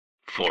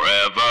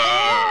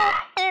Forever.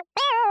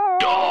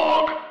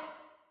 Dog.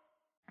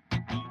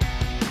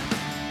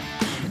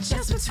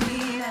 Just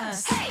between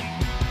us.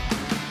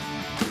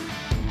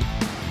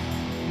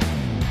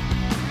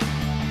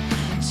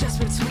 Just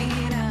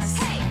between us.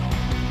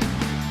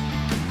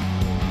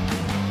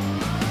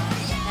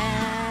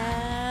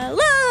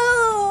 Hello,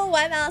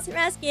 I'm Allison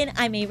Raskin.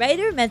 I'm a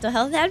writer, mental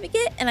health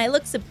advocate, and I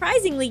look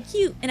surprisingly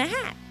cute in a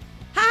hat.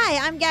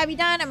 Hi, I'm Gabby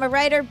Dunn. I'm a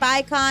writer,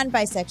 bicon,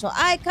 bisexual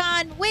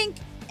icon, wink,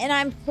 and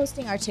I'm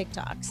posting our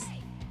TikToks.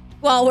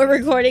 While we're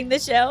recording the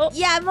show.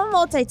 Yeah, I'm a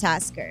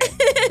multitasker.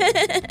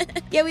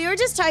 Yeah, we were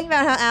just talking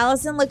about how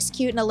Allison looks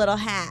cute in a little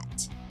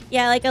hat.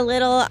 Yeah, like a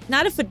little,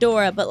 not a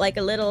fedora, but like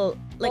a little,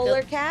 like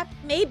Bowler cap?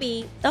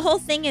 maybe. The whole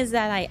thing is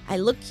that I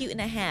look cute in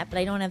a hat, but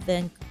I don't have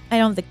the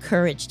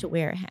courage to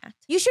wear a hat.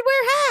 You should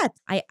wear a hat.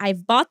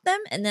 I've bought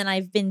them and then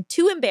I've been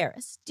too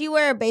embarrassed. Do you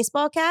wear a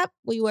baseball cap?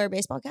 Will you wear a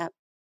baseball cap?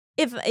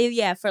 If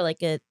yeah, for like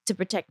to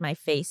protect my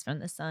face from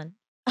the sun.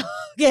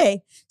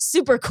 Okay,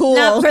 super cool.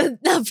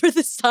 Not for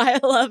the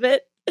style of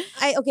it.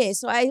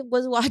 So I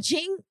was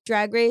watching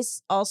Drag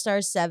Race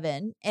All-Stars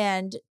 7,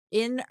 and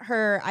in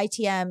her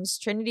ITMs,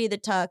 Trinity the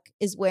Tuck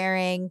is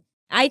wearing...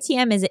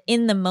 ITM is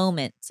in the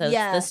moment, so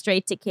Yeah. it's the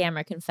straight to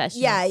camera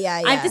confessional.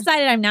 Yeah. I've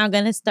decided I'm now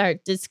going to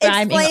start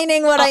describing...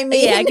 Explaining what I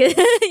mean. Yeah,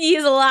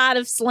 use a lot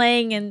of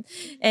slang and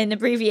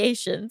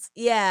abbreviations.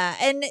 Yeah,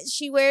 and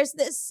she wears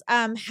this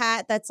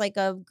hat that's like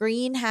a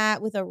green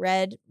hat with a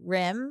red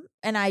rim,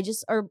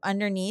 or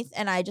underneath,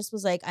 and I just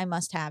was like, I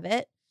must have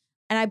it.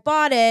 And I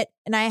bought it,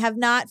 and I have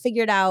not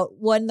figured out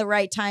when the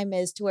right time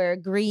is to wear a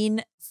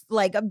green,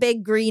 like a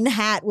big green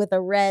hat with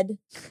a red.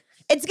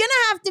 It's gonna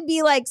have to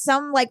be like it's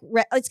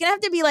gonna have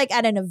to be like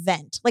at an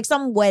event, like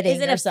some wedding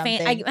Is it or a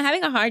something. I'm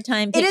having a hard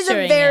time It picturing is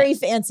a very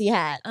fancy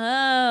hat.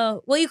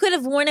 Oh, well, you could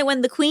have worn it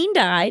when the Queen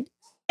died.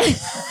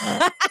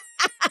 That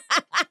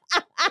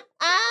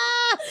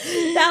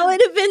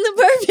would have been the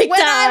perfect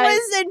When time. I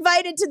was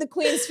invited to the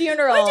Queen's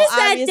funeral, Or just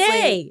obviously. that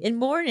day in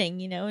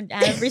mourning,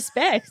 out of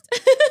respect.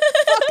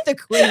 Fuck the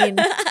Queen.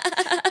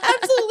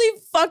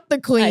 Absolutely fuck the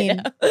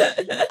Queen.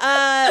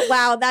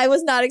 Wow, I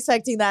was not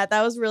expecting that.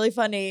 That was really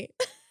funny.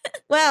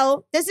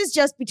 Well, this is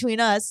Just Between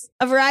Us,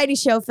 a variety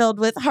show filled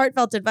with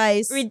heartfelt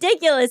advice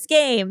Ridiculous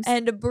games.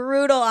 and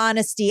brutal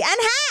honesty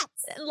and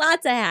hats.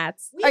 Lots of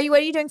hats. What are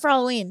you doing for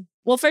Halloween?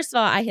 Well, first of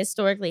all, I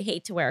historically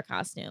hate to wear a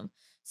costume,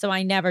 so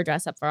I never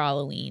dress up for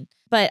Halloween.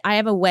 But I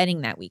have a wedding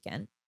that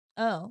weekend.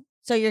 Oh,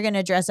 so you're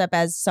gonna dress up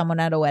as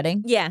someone at a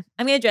wedding? Yeah,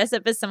 I'm going to dress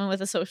up as someone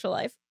with a social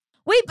life.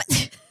 Wait,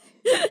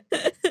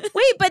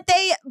 but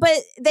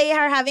they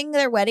are having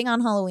their wedding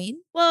on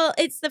Halloween? Well,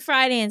 it's the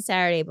Friday and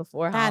Saturday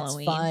before That's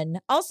Halloween. fun.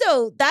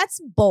 Also, that's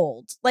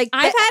bold. Like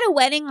I've had a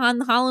wedding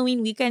on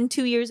Halloween weekend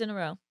 2 years in a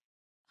row.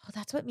 Oh,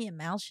 that's what me and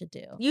Mal should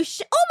do. You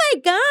should. Oh my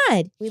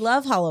God. We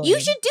love Halloween. You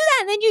should do that.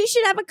 And then you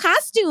should have a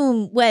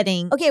costume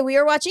wedding. Okay, we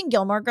were watching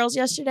Gilmore Girls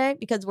yesterday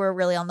because we're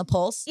really on the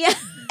pulse. Yeah.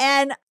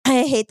 And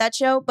I hate that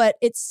show, but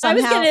it's somehow...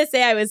 I was going to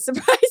say I was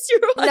surprised you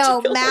were watching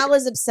No, Gilmore Mal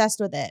is obsessed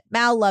with it.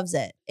 Mal loves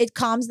it. It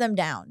calms them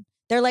down.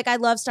 They're like, I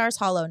love Stars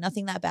Hollow.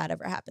 Nothing that bad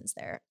ever happens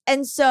there.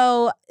 And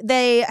so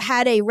they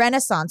had a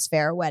Renaissance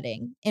Fair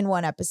wedding in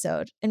one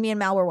episode. And me and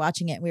Mal were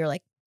watching it. And we were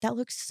like, that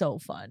looks so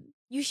fun.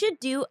 You should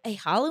do a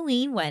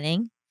Halloween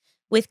wedding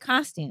with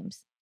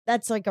costumes.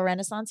 That's like a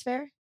Renaissance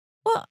Fair?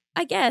 Well,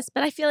 I guess,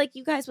 but I feel like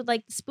you guys would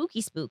like the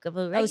spooky spook of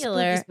a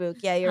regular. Oh, spooky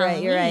spook. Yeah, you're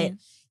right. You're right. Halloween.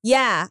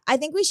 Yeah, I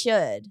think we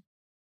should.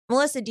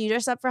 Melissa, do you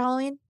dress up for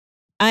Halloween?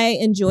 I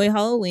enjoy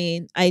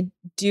Halloween. I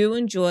do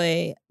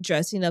enjoy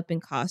dressing up in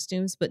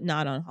costumes, but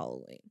not on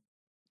Halloween.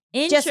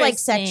 Just like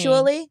Interesting.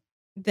 sexually?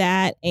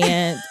 That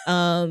and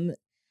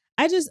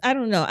I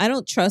don't know. I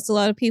don't trust a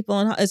lot of people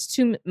on. It's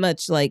too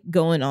much like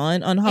going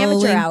on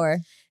Halloween. Amateur hour.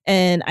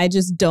 And I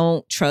just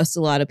don't trust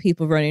a lot of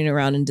people running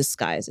around in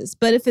disguises.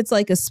 But if it's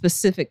like a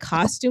specific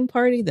costume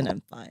party, then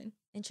I'm fine.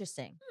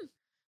 Interesting.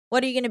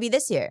 What are you going to be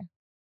this year?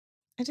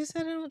 I just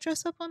said I don't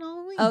dress up on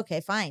Halloween. Okay,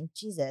 fine.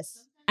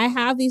 Jesus. I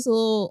have these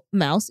little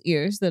mouse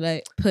ears that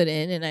I put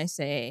in and I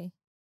say,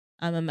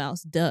 I'm a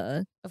mouse,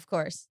 duh. Of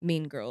course.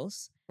 Mean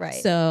Girls.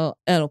 Right. So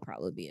that'll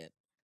probably be it.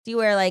 Do you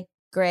wear like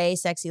gray,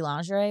 sexy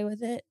lingerie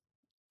with it?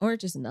 Or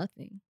just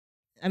nothing.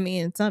 I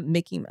mean, it's not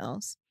Mickey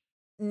Mouse.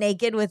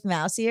 Naked with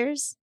mouse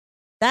ears?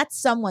 That's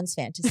someone's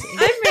fantasy.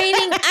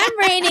 I'm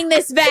reining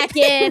this back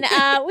in.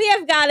 We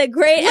have got a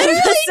great Literally,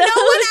 episode. no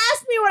one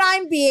asked me what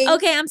I'm being.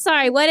 Okay, I'm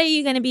sorry. What are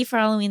you going to be for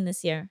Halloween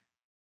this year?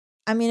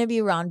 I'm going to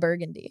be Ron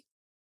Burgundy.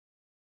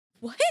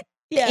 What?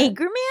 Yeah.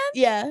 Anchorman?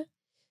 Yeah.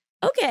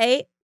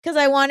 Okay. Because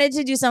I wanted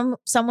to do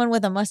someone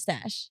with a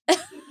mustache.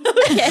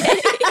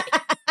 Okay.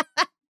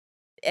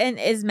 And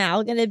is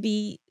Mal going to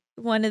be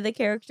one of the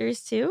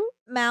characters too?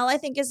 Mal, I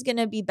think, is going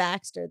to be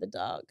Baxter the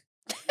dog.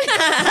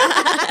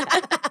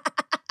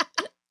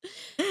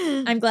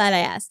 I'm glad I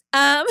asked.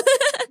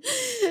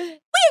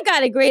 We've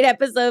got a great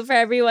episode for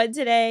everyone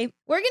today.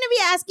 We're going to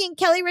be asking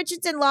Kelli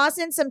Richardson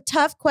Lawson some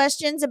tough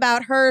questions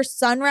about her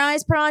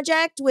Sunrise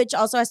project, which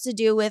also has to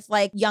do with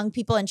like young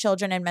people and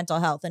children and mental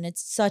health. And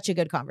it's such a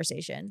good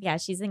conversation. Yeah,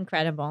 she's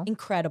incredible.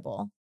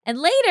 Incredible. And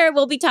later,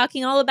 we'll be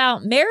talking all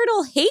about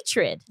marital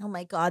hatred. Oh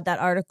my God, that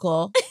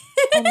article.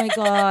 Oh my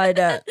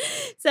God.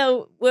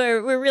 So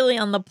we're really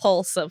on the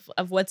pulse of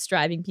what's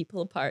driving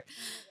people apart.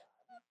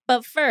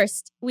 But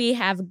first, we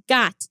have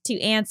got to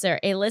answer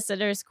a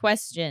listener's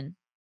question.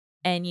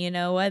 And you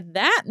know what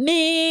that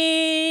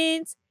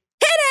means?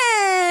 Hit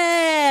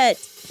it!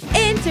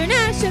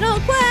 International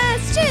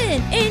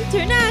question!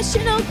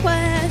 International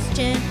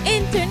question!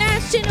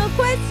 International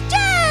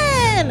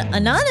question!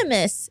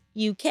 Anonymous,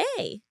 UK.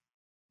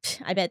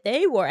 I bet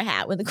they wore a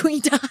hat when the queen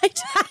died.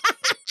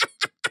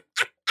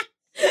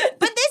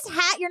 But this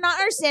hat, you're not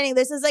understanding.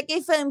 This is like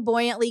a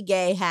flamboyantly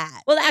gay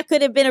hat. Well, that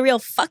could have been a real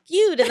fuck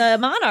you to the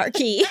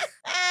monarchy.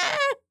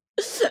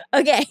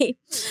 Okay.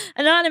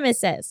 Anonymous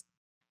says,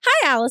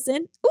 hi,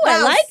 Allison. Ooh, I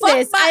Wow, like fuck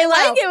this. my I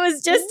like mouth. it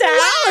was just to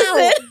Wow.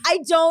 Allison. I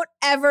don't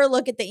ever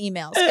look at the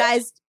emails.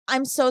 Guys,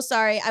 I'm so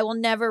sorry. I will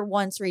never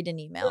once read an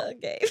email.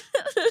 Okay.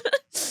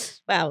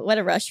 Wow, what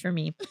a rush for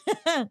me.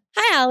 Hi,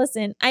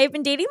 Allison. I have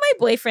been dating my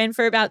boyfriend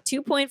for about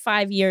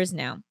 2.5 years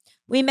now.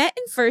 We met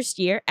in first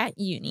year at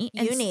uni.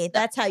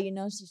 That's how you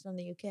know she's from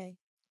the UK.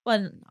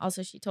 Well,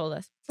 also she told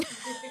us.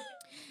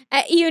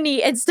 At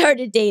uni and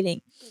started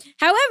dating.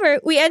 However,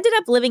 we ended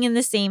up living in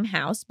the same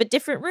house, but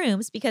different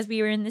rooms because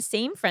we were in the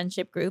same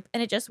friendship group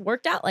and it just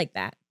worked out like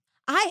that.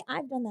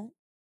 I've done that.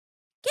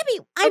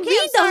 Gibby, I read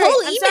read the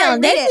whole email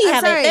and then read it. we I'm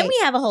have sorry. then we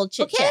have a whole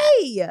chit chat.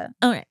 Okay.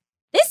 All right.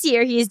 This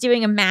year, he is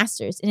doing a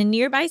master's in a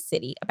nearby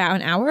city about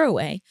an hour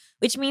away,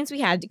 which means we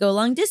had to go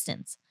long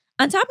distance.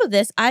 On top of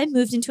this, I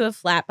moved into a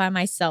flat by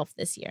myself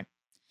this year.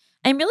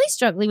 I'm really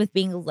struggling with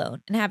being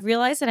alone and have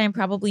realized that I'm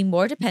probably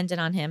more dependent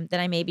on him than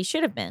I maybe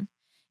should have been.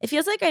 It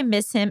feels like I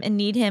miss him and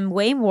need him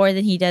way more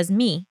than he does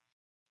me.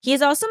 He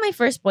is also my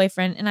first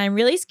boyfriend, and I'm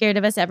really scared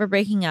of us ever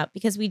breaking up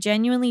because we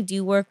genuinely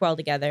do work well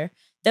together,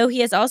 though he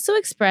has also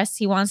expressed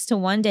he wants to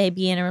one day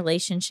be in a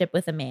relationship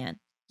with a man.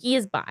 He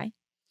is bi.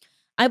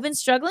 I've been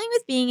struggling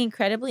with being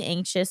incredibly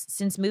anxious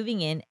since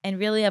moving in and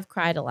really have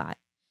cried a lot.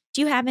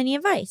 Do you have any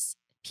advice?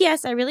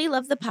 P.S. I really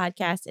love the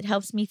podcast. It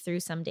helps me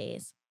through some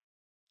days.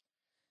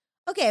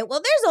 Okay,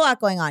 well, there's a lot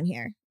going on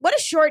here. What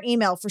a short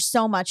email for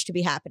so much to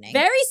be happening.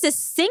 Very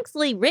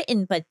succinctly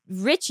written, but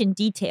rich in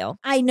detail.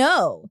 I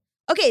know.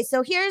 Okay,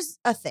 so here's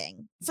a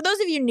thing. For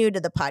those of you new to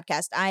the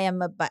podcast, I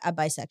am a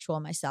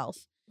bisexual myself.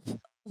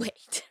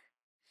 Wait.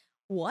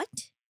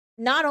 What?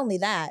 Not only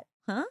that,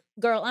 Huh?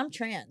 girl, I'm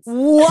trans.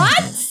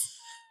 What?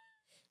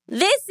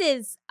 This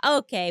is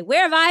okay.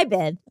 Where have I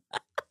been?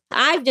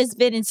 I've just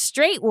been in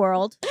straight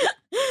world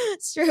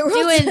Straight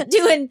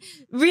doing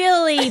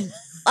really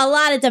a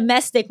lot of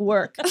domestic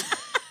work.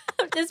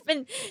 I've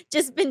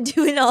just been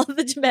doing all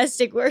the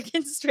domestic work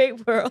in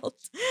straight world.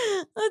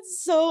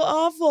 That's so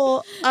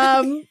awful.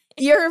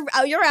 You're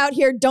out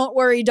here. Don't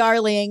worry,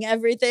 darling.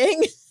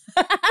 Everything.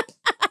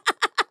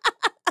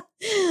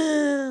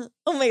 Oh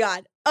my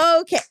God.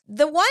 Okay.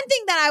 The one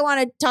thing that I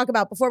want to talk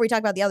about before we talk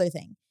about the other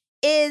thing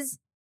is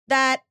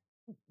that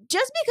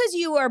just because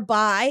you are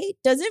bi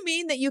doesn't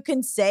mean that you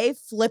can say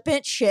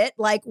flippant shit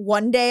like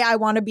one day I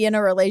want to be in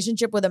a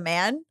relationship with a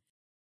man.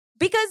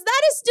 Because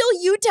that is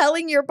still you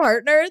telling your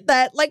partner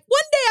that like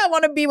one day I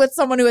want to be with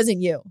someone who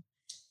isn't you.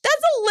 That's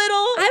a little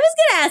I was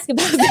gonna ask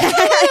about that's a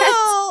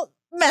that. little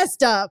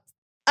messed up.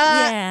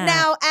 Yeah.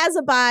 Now, as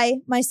a bi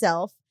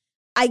myself,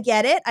 I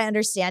get it. I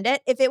understand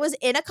it. If it was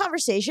in a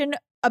conversation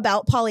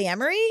about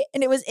polyamory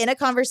and it was in a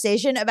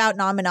conversation about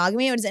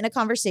non-monogamy, it was in a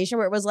conversation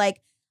where it was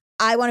like,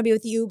 I want to be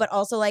with you, but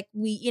also like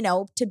we,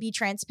 to be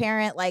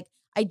transparent, like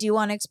I do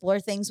want to explore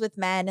things with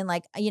men. And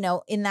like,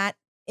 in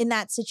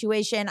that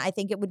situation, I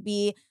think it would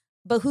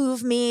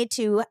behoove me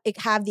to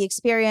have the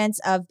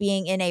experience of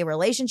being in a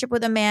relationship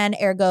with a man,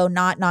 ergo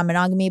not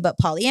non-monogamy, but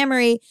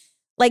polyamory.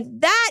 Like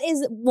that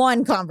is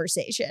one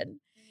conversation.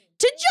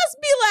 To just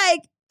be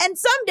like, and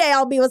someday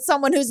I'll be with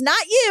someone who's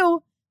not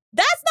you.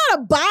 That's not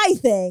a bi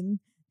thing.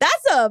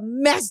 That's a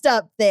messed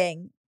up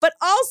thing. But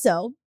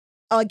also,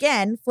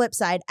 again, flip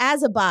side,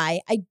 as a bi,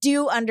 I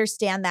do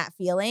understand that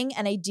feeling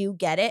and I do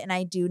get it. And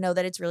I do know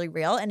that it's really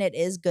real. And it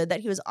is good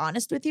that he was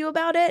honest with you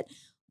about it.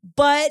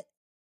 But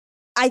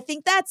I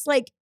think that's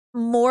like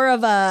more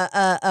of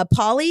a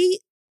poly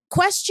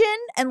question.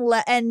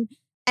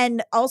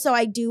 And also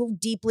I do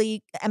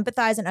deeply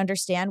empathize and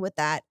understand with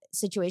that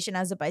situation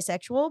as a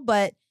bisexual.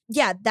 But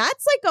yeah,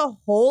 that's like a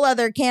whole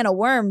other can of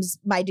worms,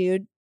 my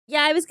dude.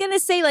 Yeah, I was gonna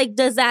say, like,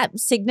 does that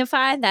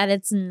signify that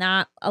it's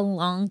not a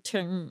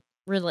long-term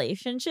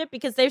relationship?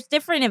 Because there's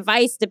different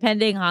advice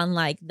depending on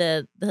like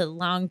the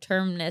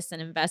long-termness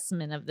and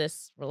investment of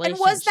this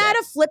relationship. And was that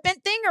a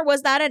flippant thing or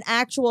was that an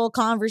actual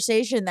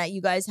conversation that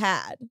you guys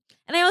had?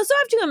 And I also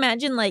have to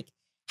imagine, like,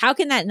 how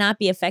can that not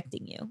be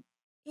affecting you?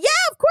 Yeah,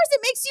 of course it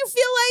makes you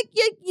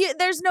feel like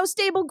there's no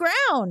stable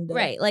ground.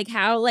 Right. Like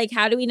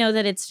how do we know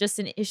that it's just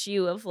an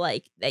issue of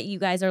like that you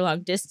guys are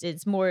long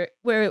distance, more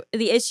where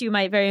the issue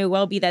might very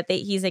well be that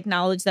he's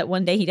acknowledged that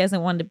one day he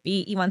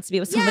wants to be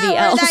with somebody or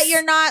else. that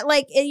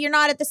you're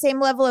not at the same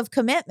level of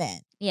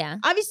commitment. Yeah.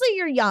 Obviously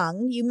you're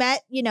young. You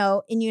met,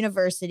 in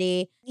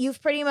university.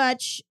 You've pretty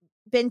much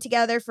been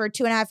together for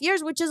 2.5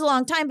 years, which is a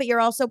long time, but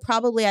you're also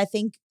probably, I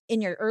think,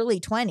 in your early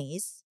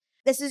 20s.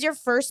 This is your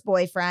first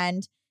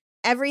boyfriend.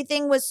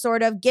 Everything was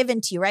sort of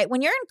given to you, right?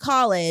 When you're in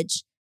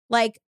college,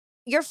 like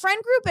your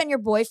friend group and your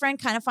boyfriend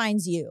kind of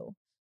finds you.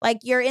 Like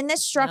you're in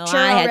this structure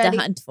I already. had to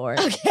hunt for it.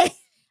 Okay.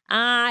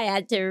 I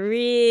had to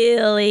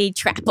really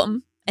trap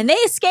them. And they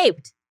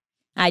escaped.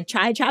 I'd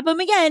try to trap them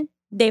again.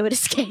 They would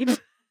escape.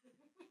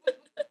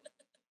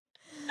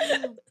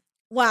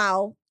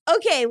 Wow.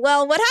 Okay,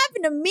 well, what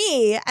happened to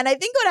me, and I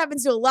think what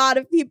happens to a lot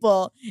of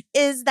people,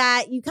 is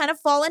that you kind of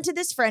fall into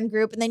this friend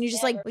group and then you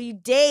just you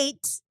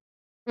date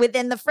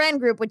within the friend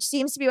group, which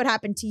seems to be what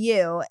happened to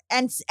you.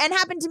 And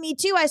happened to me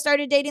too. I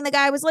started dating the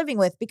guy I was living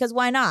with because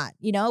why not?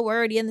 You know, we're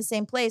already in the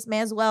same place. May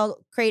as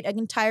well create an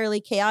entirely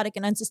chaotic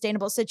and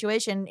unsustainable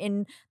situation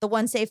in the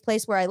one safe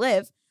place where I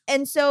live.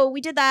 And so we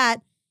did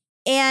that.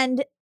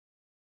 And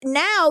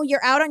now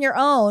you're out on your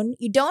own.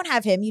 You don't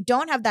have him. You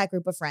don't have that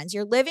group of friends.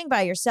 You're living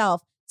by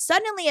yourself.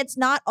 Suddenly, it's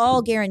not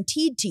all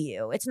guaranteed to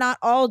you. It's not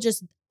all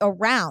just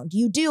around.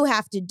 You do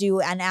have to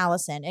do an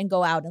Allison and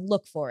go out and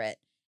look for it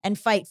and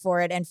fight for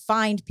it and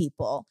find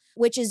people,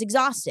 which is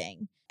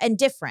exhausting and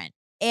different.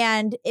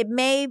 And it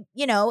may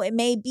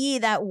be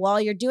that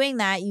while you're doing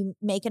that, you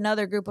make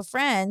another group of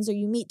friends or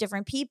you meet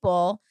different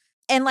people.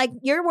 And like,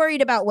 you're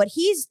worried about what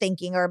he's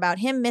thinking or about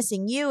him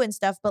missing you and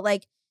stuff. But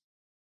like,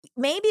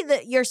 maybe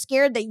you're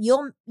scared that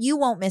you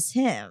won't miss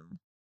him.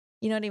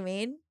 You know what I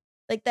mean?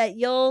 Like that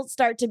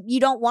you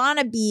don't want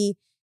to be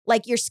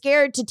like, you're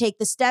scared to take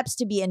the steps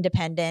to be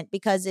independent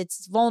because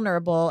it's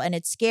vulnerable and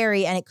it's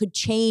scary and it could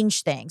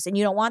change things. And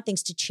you don't want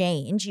things to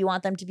change. You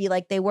want them to be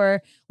like they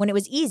were when it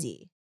was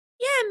easy.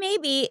 Yeah,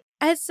 maybe.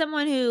 As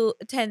someone who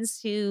tends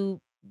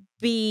to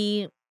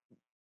be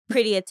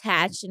pretty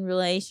attached in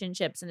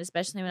relationships, and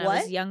especially when I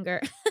was younger.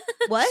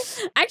 What?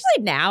 Actually,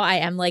 now I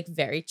am like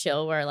very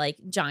chill where like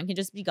John can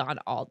just be gone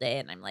all day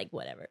and I'm like,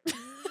 whatever.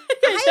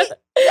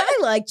 I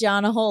like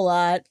John a whole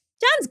lot.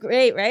 John's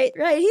great, right?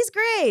 Right. He's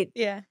great.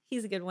 Yeah,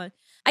 he's a good one.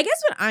 I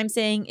guess what I'm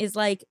saying is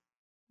like,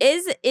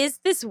 is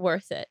this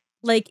worth it?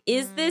 Like,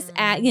 is this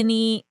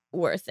agony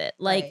worth it?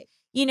 Like, Right.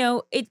 you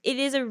know, it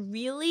is a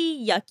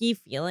really yucky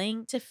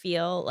feeling to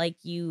feel like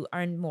you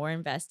are more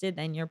invested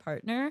than your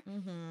partner.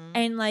 Mm-hmm.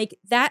 And like,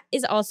 that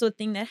is also a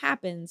thing that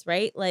happens,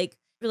 right? Like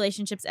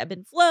relationships ebb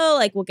and flow.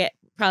 Like we'll get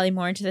probably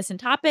more into this in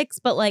topics,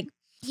 but like,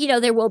 you know,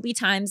 there will be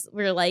times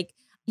where like,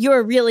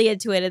 you're really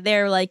into it and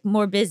they're like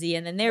more busy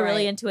and then they're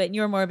really into it and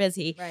you're more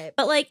busy. Right.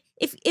 But like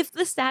if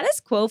the status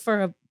quo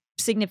for a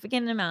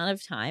significant amount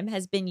of time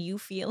has been you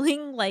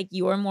feeling like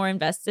you're more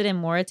invested and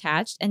more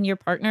attached and your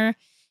partner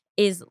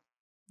is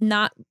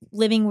not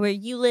living where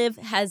you live,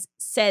 has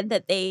said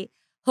that they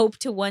hope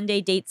to one day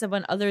date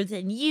someone other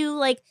than you,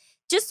 like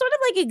just sort of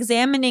like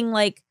examining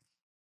like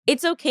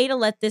it's okay to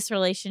let this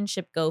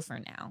relationship go for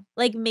now.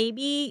 Like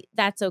maybe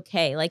that's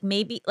okay. Like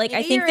maybe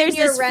I think there's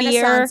your this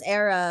Renaissance fear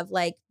era of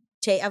like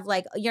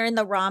you're in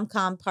the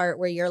rom-com part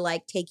where you're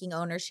like taking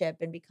ownership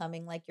and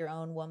becoming like your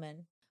own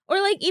woman.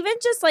 or like even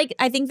just like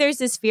I think there's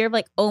this fear of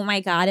like, oh my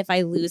God, if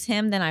I lose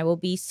him, then I will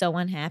be so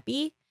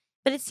unhappy.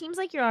 But it seems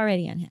like you're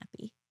already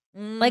unhappy.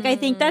 Like I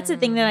think that's the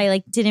thing that I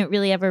like didn't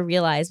really ever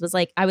realize was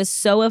like I was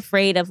so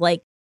afraid of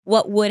like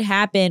what would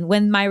happen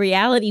when my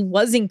reality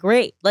wasn't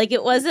great. Like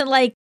it wasn't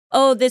like,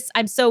 oh,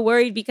 I'm so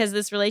worried because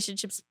this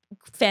relationship's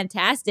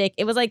fantastic.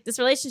 It was like this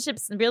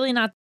relationship's really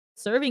not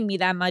serving me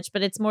that much,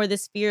 but it's more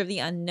this fear of the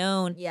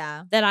unknown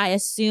that I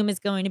assume is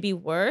going to be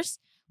worse.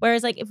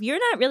 Whereas like if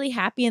you're not really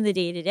happy in the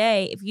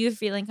day-to-day, if you're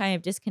feeling kind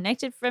of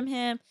disconnected from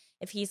him,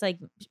 if he's like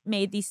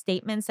made these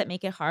statements that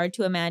make it hard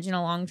to imagine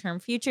a long-term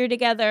future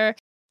together,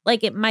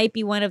 like it might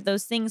be one of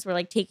those things where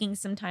like taking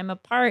some time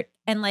apart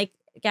and like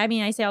Gabby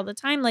and I say all the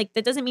time, like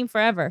that doesn't mean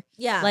forever.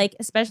 Yeah. Like,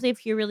 especially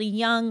if you're really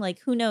young, like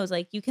who knows,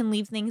 like you can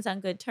leave things on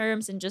good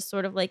terms and just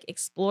sort of like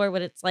explore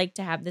what it's like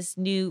to have this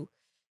new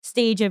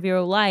stage of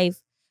your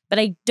life. But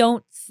I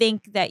don't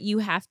think that you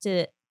have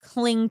to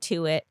cling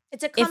to it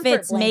It's a comfort if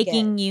it's blanket.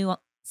 making you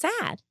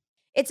sad.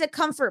 It's a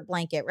comfort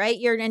blanket, right?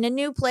 You're in a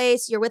new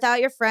place. You're without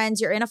your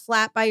friends. You're in a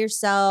flat by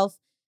yourself.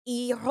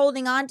 You're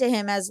holding on to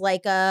him as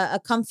like a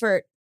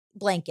comfort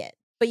blanket,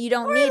 but you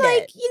don't need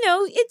like, it. you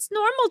know, it's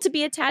normal to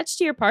be attached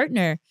to your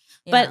partner.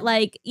 Yeah. But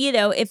like, you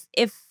know,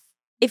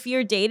 if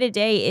your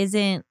day-to-day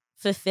isn't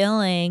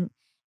fulfilling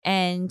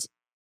and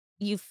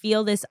you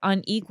feel this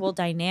unequal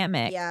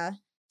dynamic,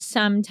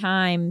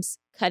 sometimes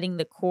cutting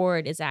the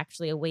cord is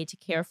actually a way to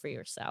care for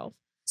yourself.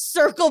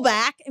 Circle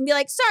back and be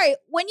like, sorry,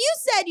 when you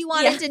said you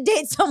wanted to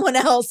date someone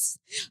else,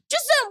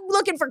 just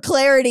looking for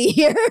clarity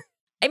here.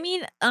 I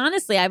mean,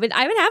 honestly, I would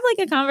have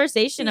like a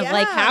conversation of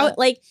like how,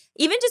 like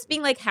even just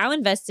being like, how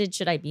invested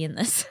should I be in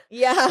this?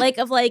 Yeah. Like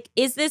of like,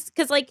 is this,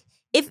 because like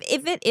if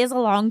it is a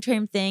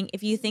long-term thing,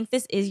 if you think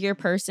this is your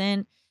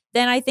person,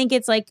 then I think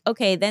it's like,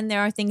 okay, then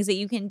there are things that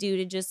you can do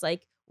to just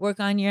like work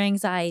on your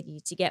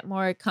anxiety, to get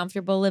more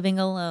comfortable living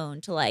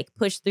alone, to like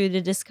push through the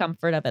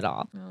discomfort of it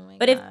all.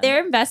 But if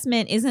their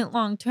investment isn't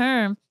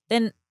long-term,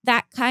 then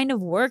that kind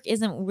of work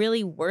isn't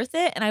really worth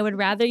it. And I would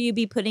rather you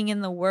be putting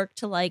in the work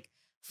to like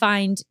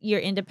find your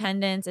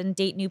independence and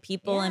date new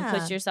people and Yeah.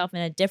 push yourself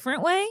in a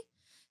different way.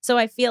 So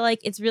I feel like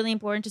it's really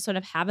important to sort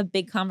of have a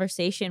big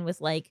conversation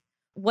with like,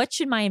 what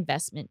should my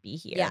investment be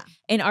here? Yeah.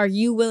 And are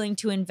you willing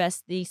to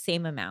invest the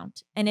same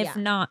amount? And if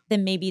Yeah. not,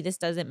 then maybe this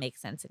doesn't make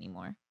sense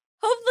anymore.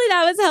 Hopefully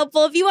that was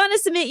helpful. If you want to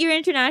submit your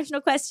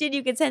international question,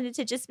 you can send it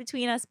to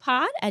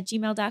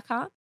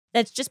justbetweenuspod@gmail.com.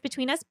 That's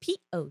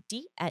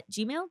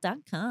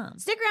justbetweenuspod@gmail.com.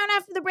 Stick around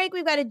after the break.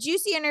 We've got a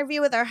juicy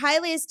interview with our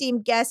highly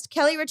esteemed guest,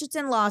 Kelli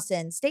Richardson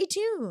Lawson. Stay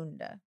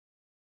tuned.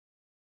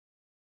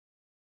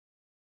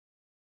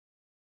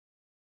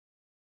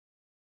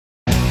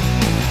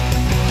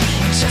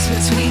 Just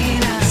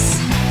between us.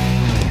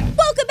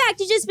 Welcome back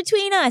to Just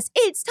Between Us.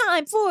 It's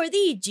time for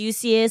the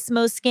juiciest,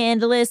 most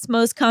scandalous,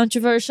 most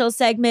controversial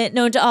segment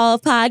known to all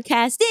of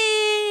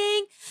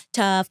podcasting.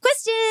 Tough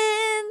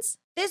questions.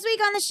 This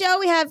week on the show,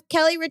 we have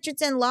Kelli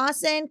Richardson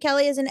Lawson.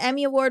 Kelli is an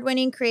Emmy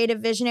Award-winning creative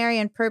visionary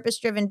and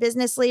purpose-driven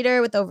business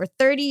leader with over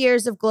 30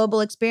 years of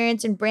global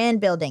experience in brand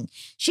building.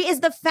 She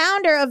is the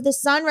founder of the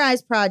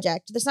Sunrise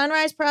Project. The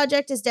Sunrise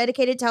Project is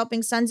dedicated to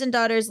helping sons and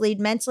daughters lead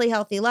mentally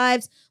healthy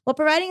lives while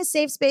providing a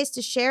safe space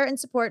to share and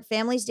support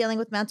families dealing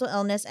with mental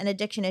illness and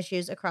addiction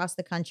issues across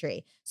the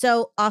country.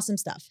 So, awesome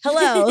stuff.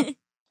 Hello.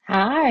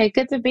 Hi,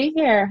 good to be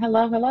here.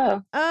 Hello,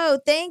 hello.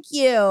 Oh, thank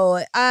you.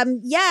 Yeah,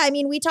 I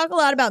mean, we talk a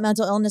lot about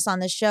mental illness on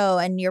the show,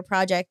 and your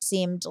project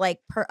seemed like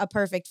a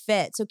perfect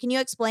fit. So, can you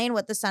explain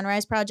what the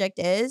Sunrise Project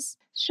is?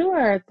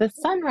 Sure. The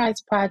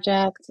Sunrise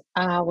Project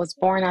was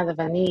born out of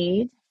a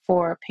need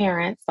for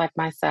parents like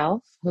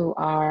myself who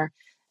are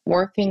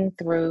working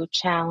through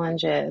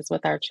challenges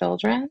with our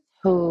children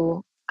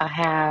who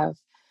have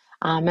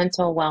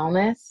mental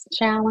wellness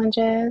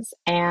challenges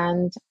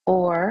and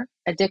or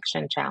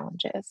addiction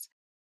challenges.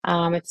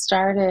 It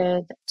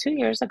started 2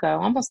 years ago,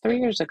 almost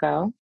 3 years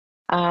ago,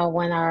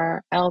 when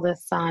our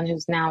eldest son,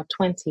 who's now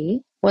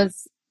 20,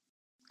 was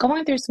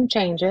going through some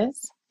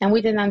changes, and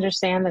we didn't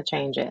understand the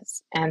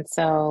changes. And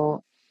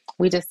so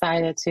we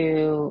decided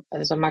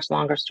there's a much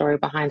longer story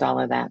behind all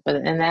of that, but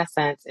in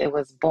essence, it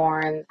was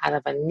born out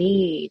of a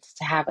need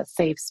to have a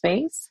safe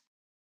space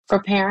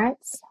for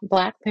parents.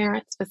 Black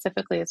parents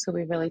specifically is who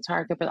we really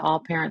target, but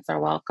all parents are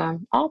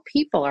welcome. All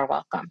people are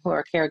welcome who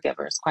are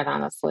caregivers, quite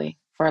honestly,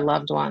 for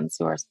loved ones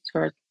who are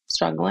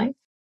struggling.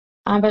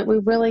 But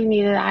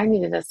I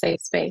needed a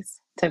safe space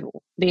to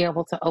be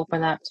able to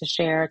open up, to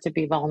share, to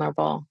be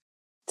vulnerable,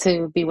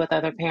 to be with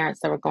other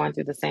parents that were going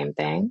through the same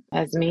thing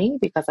as me,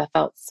 because I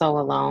felt so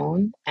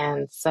alone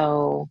and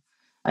so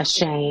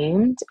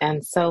ashamed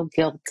and so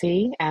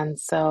guilty and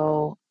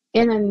so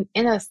in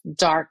a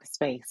dark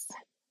space.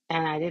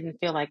 And I didn't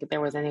feel like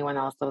there was anyone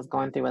else that was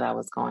going through what I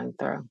was going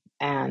through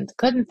and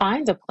couldn't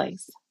find a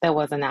place that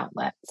was an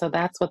outlet. So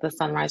that's what the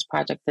Sunrise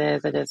Project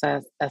is. It is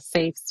a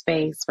safe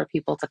space for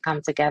people to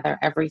come together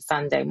every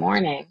Sunday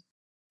morning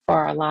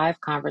for our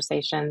live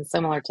conversations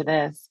similar to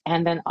this.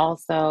 And then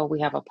also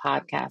we have a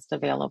podcast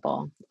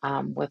available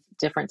with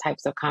different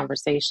types of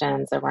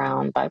conversations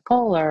around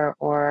bipolar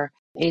or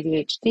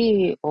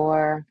ADHD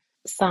or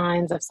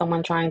signs of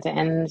someone trying to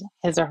end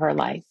his or her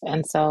life.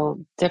 And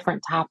so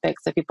different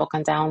topics that people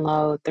can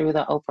download through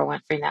the Oprah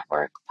Winfrey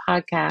Network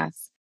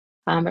podcast.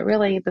 But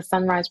really the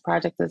Sunrise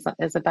Project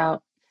is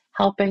about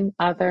helping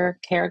other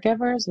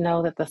caregivers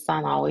know that the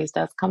sun always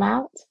does come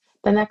out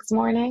the next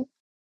morning.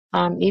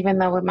 Even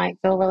though it might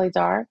feel really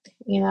dark,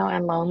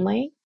 and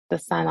lonely, the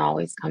sun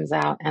always comes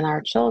out. And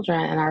our children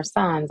and our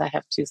sons, I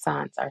have 2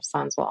 sons, our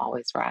sons will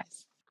always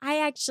rise.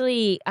 I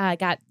actually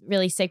got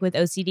really sick with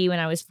OCD when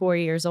I was 4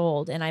 years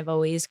old, and I've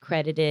always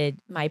credited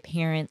my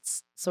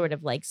parents' sort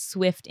of like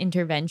swift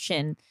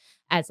intervention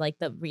as like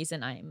the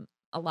reason I'm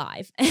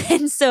alive.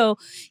 And so,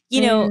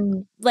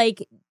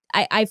 like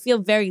I feel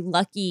very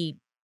lucky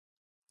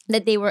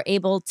that they were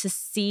able to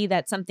see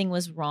that something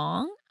was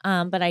wrong.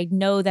 But I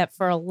know that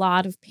for a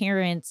lot of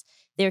parents,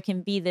 there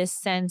can be this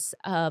sense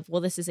of,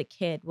 well, this is a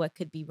kid. What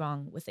could be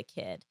wrong with a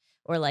kid?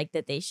 Or like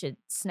that they should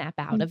snap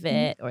out of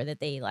it, or that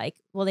they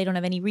they don't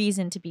have any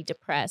reason to be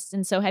depressed.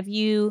 And so have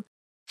you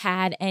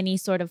had any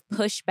sort of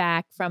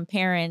pushback from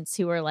parents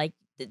who are like,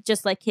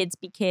 just let kids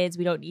be kids,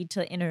 we don't need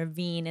to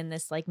intervene in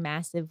this like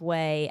massive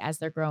way as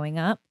they're growing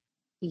up?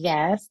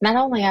 Yes. Not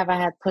only have I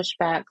had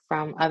pushback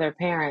from other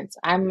parents,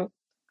 I'm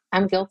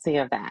guilty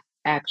of that,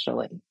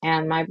 actually.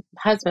 And my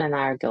husband and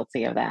I are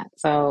guilty of that.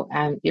 So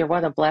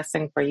what a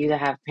blessing for you to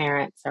have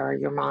parents or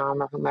your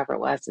mom or whomever it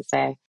was to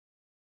say,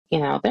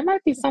 there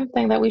might be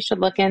something that we should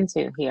look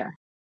into here.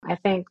 I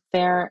think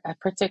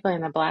particularly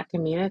in the Black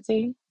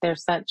community,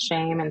 there's such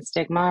shame and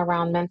stigma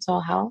around mental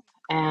health,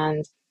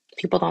 and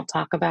people don't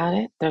talk about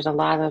it. There's a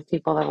lot of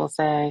people that will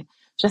say,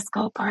 just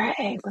go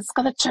pray, let's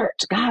go to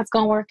church, God's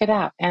going to work it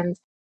out. And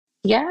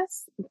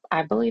yes,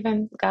 I believe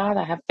in God.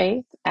 I have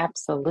faith,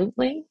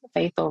 absolutely.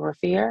 Faith over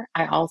fear.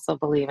 I also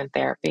believe in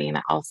therapy, and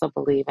I also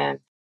believe in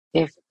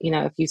if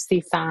you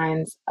see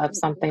signs of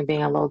something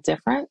being a little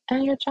different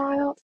in your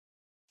child,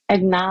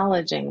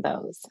 acknowledging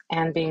those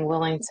and being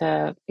willing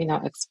to,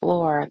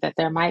 explore that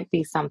there might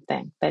be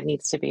something that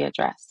needs to be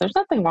addressed. There's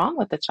nothing wrong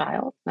with the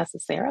child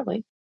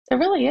necessarily. There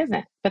really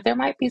isn't. But there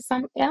might be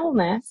some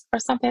illness or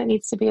something that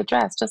needs to be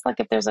addressed, just like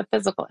if there's a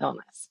physical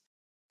illness.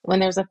 When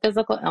there's a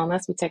physical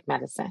illness, we take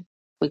medicine.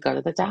 We go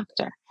to the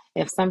doctor.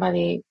 If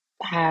somebody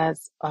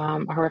has a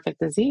horrific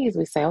disease,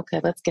 we say,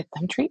 okay, let's get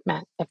them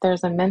treatment. If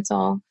there's a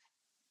mental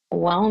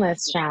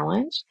wellness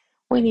challenge,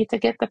 we need to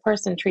get the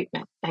person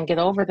treatment and get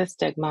over the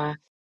stigma,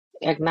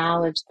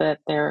 acknowledge that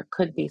there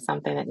could be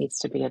something that needs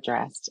to be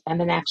addressed, and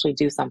then actually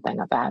do something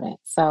about it.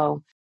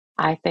 So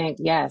I think,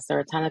 yes, there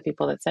are a ton of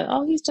people that say,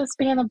 oh, he's just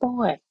being a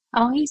boy.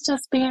 Oh, he's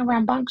just being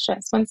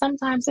rambunctious. When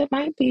sometimes it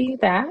might be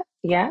that,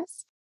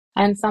 yes.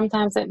 And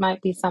sometimes it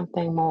might be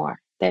something more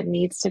that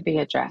needs to be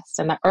addressed.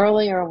 And the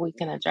earlier we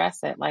can address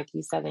it, like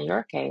you said in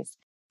your case,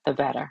 the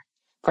better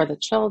for the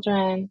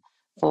children,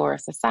 for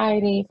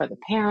society, for the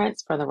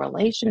parents, for the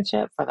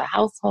relationship, for the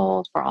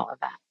household, for all of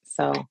that.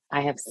 So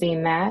I have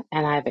seen that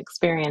and I've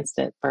experienced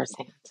it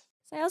firsthand.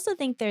 So I also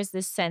think there's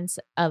this sense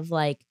of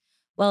like,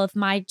 well, if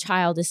my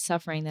child is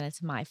suffering, then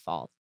it's my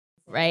fault.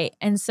 Right.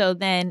 And so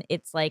then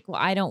it's like,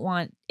 well, I don't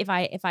want, if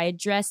I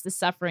address the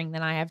suffering,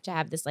 then I have to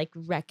have this like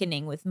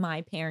reckoning with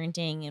my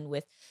parenting and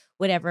with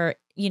whatever,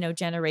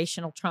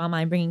 generational trauma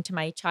I'm bringing to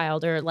my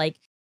child or like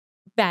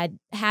bad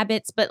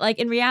habits. But like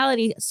in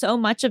reality, so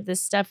much of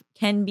this stuff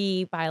can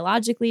be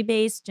biologically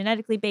based,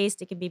 genetically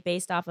based. It can be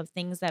based off of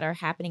things that are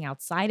happening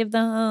outside of the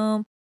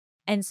home.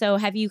 And so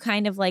have you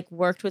kind of like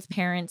worked with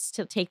parents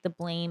to take the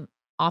blame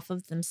off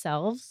of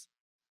themselves?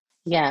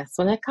 Yes,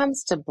 when it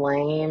comes to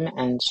blame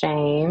and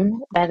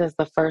shame, that is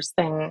the first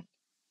thing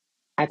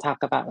I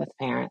talk about with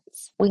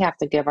parents. We have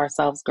to give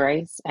ourselves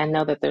grace and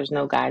know that there's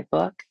no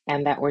guidebook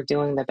and that we're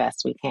doing the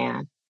best we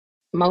can.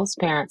 Most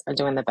parents are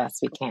doing the best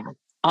we can.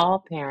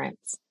 All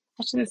parents,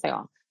 I shouldn't say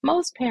all,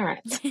 most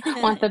parents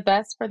want the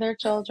best for their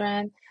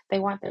children. They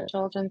want their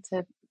children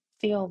to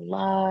feel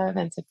love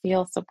and to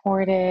feel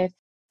supported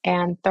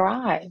and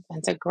thrive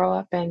and to grow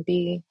up and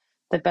be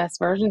the best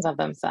versions of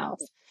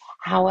themselves.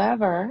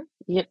 However,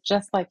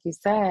 just like you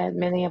said,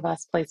 many of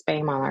us place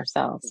blame on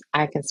ourselves.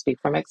 I can speak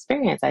from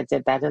experience. I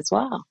did that as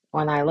well.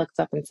 When I looked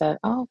up and said,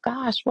 oh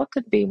gosh, what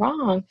could be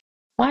wrong?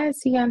 Why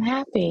is he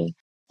unhappy?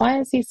 Why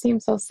does he seem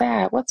so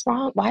sad? What's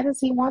wrong? Why does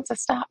he want to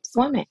stop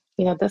swimming?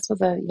 This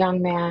was a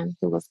young man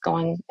who was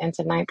going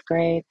into ninth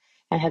grade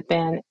and had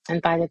been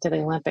invited to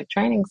the Olympic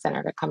Training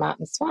Center to come out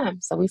and swim.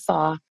 So we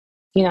saw,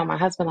 my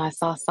husband and I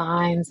saw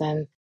signs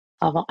and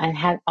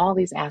had all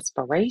these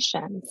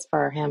aspirations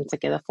for him to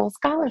get a full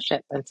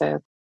scholarship and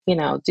to,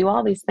 do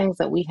all these things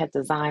that we had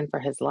designed for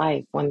his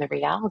life when the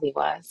reality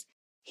was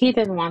he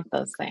didn't want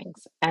those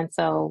things. And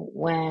so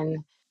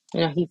when,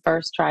 he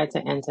first tried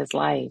to end his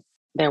life,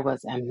 there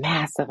was a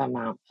massive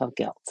amount of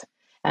guilt,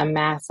 a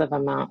massive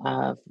amount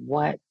of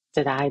what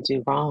did I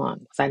do wrong?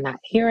 Was I not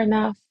here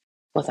enough?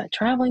 Was I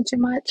traveling too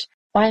much?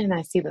 Why didn't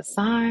I see the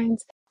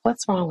signs?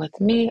 What's wrong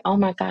with me? Oh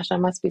my gosh, I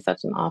must be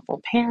such an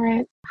awful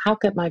parent. How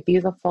could my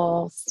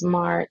beautiful,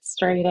 smart,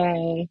 straight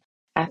A,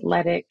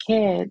 athletic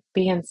kid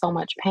be in so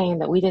much pain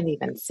that we didn't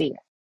even see it?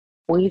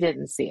 We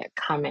didn't see it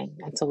coming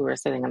until we were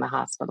sitting in the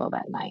hospital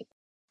that night.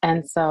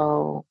 And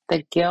so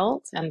the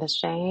guilt and the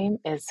shame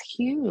is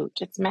huge.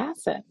 It's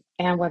massive.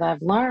 And what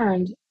I've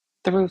learned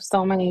through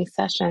so many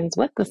sessions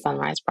with the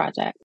Sunrise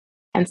Project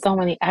and so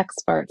many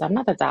experts, I'm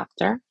not a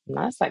doctor, I'm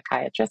not a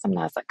psychiatrist, I'm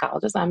not a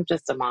psychologist, I'm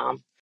just a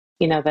mom,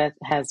 that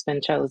has been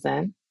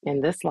chosen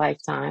in this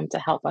lifetime to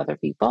help other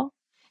people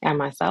and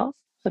myself.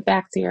 But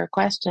back to your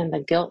question, the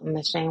guilt and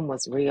the shame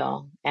was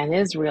real and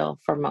is real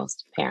for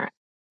most parents,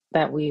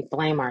 that we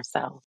blame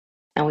ourselves.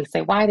 And we say,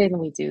 why didn't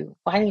we see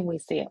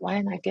it? Why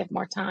didn't I give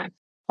more time?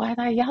 Why did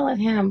I yell at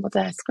him? Did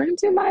I scream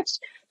too much?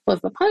 Was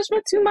the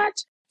punishment too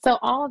much? So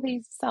all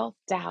these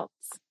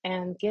self-doubts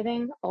and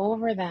getting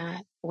over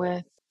that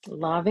with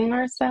loving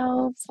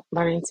ourselves,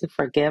 learning to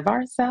forgive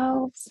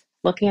ourselves,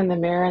 looking in the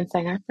mirror and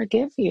saying, I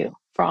forgive you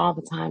for all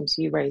the times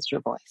you raised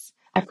your voice.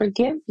 I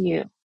forgive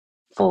you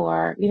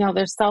for,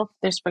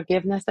 there's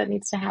forgiveness that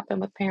needs to happen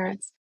with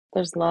parents.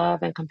 There's love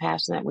and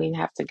compassion that we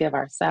have to give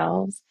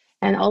ourselves.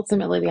 And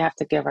ultimately, we have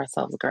to give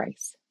ourselves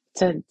grace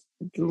to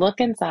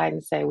look inside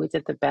and say, we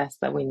did the best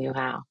that we knew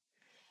how.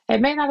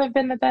 It may not have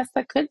been the best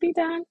that could be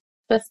done,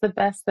 but it's the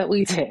best that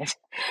we did,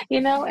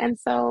 And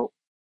so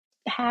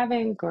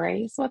having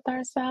grace with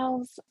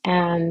ourselves,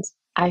 and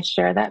I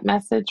share that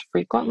message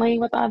frequently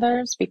with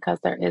others because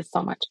there is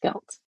so much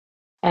guilt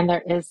and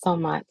there is so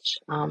much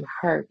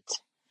hurt.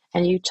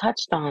 And you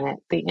touched on it,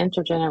 the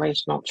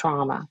intergenerational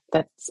trauma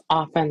that's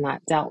often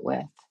not dealt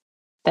with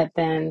that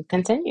then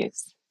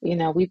continues.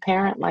 We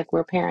parent like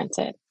we're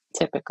parented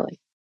typically.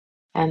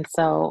 And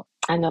so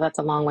I know that's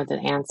a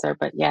long-winded answer,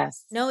 but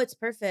yes. No, it's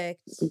perfect.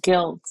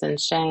 Guilt and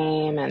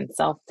shame and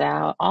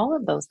self-doubt, all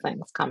of those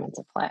things come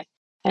into play.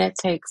 And it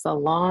takes a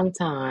long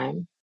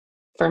time.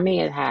 For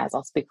me, it has.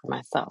 I'll speak for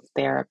myself.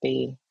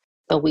 Therapy,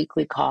 the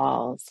weekly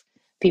calls,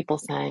 people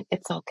saying,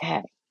 it's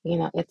okay.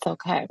 It's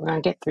okay. We're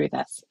going to get through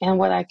this. And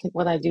what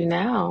I do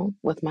now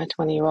with my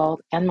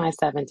 20-year-old and my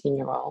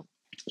 17-year-old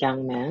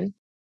young men,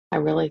 I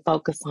really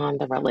focus on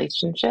the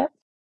relationship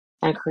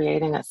and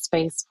creating a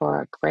space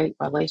for a great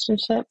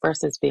relationship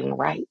versus being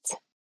right.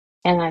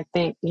 And I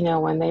think,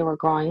 when they were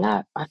growing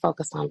up, I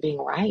focused on being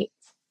right.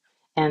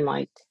 And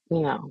like,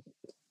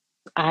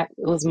 it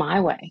was my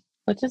way,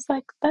 which is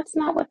like, that's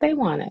not what they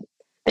wanted.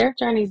 Their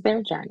journey's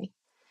their journey.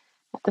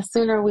 The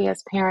sooner we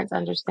as parents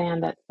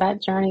understand that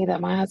that journey that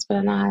my husband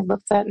and I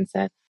looked at and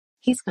said,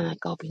 he's going to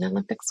go be an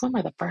Olympic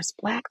swimmer, the first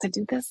Black to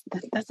do this,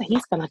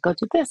 he's going to go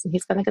do this, and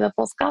he's going to get a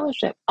full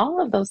scholarship.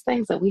 All of those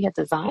things that we had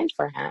designed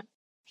for him,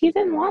 he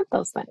didn't want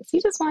those things.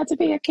 He just wanted to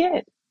be a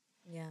kid.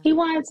 Yeah. He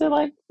wanted to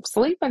like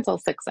sleep until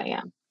 6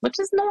 a.m., which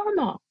is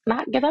normal,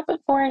 not get up at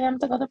 4 a.m.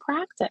 to go to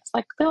practice.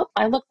 Like,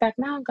 I look back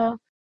now and go,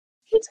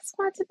 he just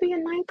wanted to be a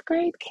ninth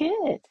grade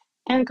kid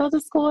and go to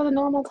school at a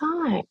normal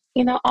time.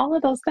 All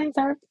of those things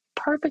are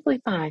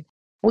perfectly fine.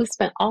 We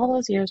spent all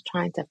those years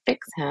trying to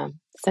fix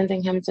him,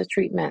 sending him to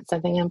treatment,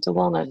 sending him to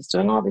wellness,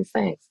 doing all these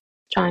things,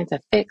 trying to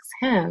fix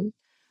him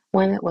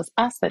when it was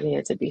us that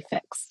needed to be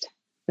fixed,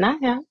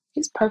 not him.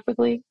 He's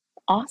perfectly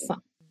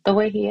awesome the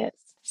way he is.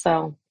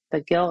 So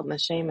the guilt and the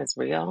shame is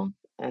real,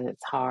 and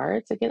it's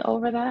hard to get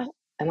over that.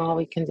 And all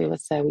we can do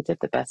is say we did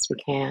the best we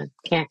can.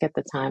 Can't get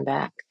the time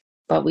back,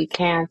 but we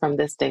can, from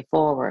this day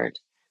forward,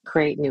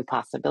 create new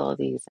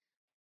possibilities.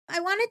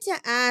 I wanted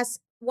to ask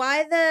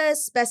why the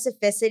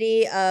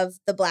specificity of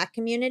the Black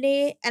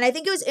community. And I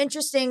think it was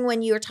interesting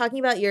when you were talking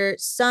about your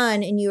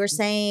son and you were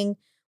saying,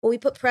 well, we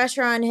put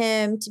pressure on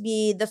him to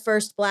be the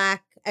first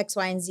Black X,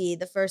 Y, and Z,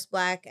 the first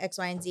Black X,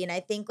 Y, and Z. And I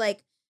think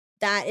like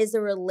that is a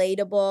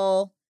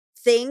relatable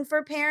thing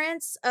for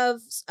parents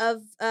of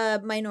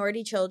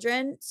minority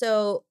children.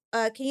 So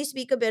can you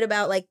speak a bit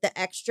about like the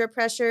extra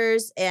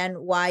pressures and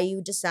why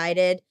you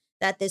decided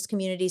that this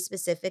community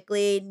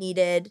specifically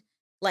needed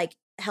like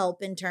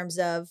help in terms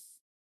of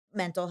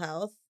mental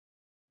health?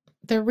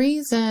 The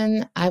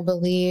reason I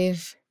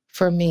believe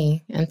for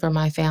me and for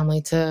my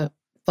family to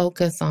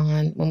focus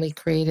on when we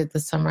created the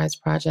Sunrise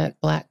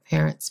Project, Black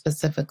parents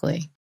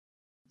specifically,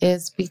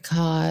 is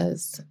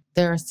because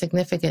there are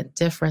significant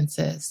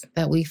differences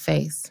that we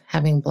face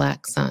having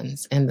Black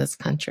sons in this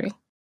country.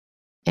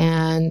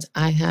 And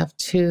I have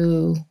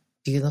two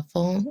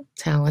beautiful,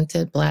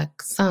 talented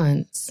Black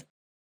sons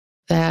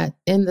that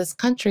in this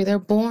country, they're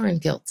born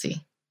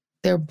guilty.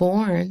 They're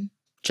born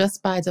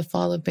just by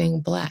default of being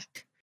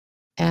Black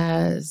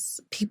as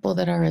people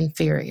that are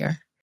inferior,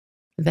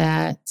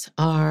 that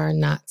are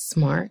not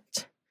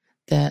smart,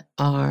 that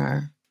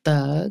are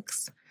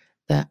thugs,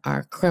 that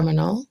are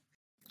criminal,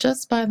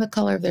 just by the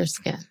color of their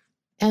skin.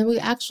 And we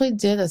actually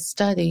did a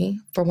study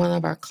for one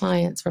of our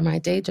clients for my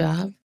day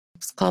job.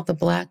 It's called the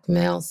Black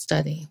Male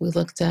Study. We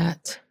looked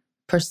at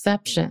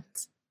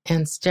perceptions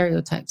and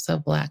stereotypes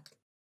of Black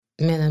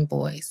men and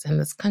boys in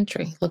this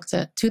country. Looked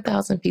at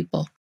 2,000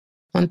 people,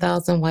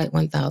 1,000 white,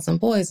 1,000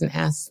 boys, and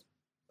asked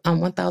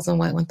 1,000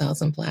 white,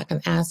 1,000 Black,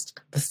 and asked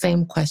the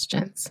same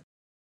questions.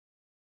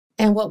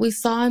 And what we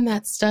saw in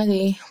that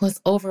study was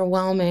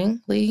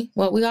overwhelmingly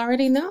what we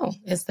already know,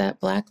 is that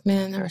Black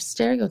men are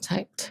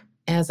stereotyped,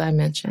 as I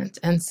mentioned.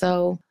 And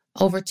so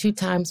over 2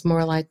 times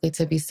more likely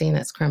to be seen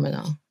as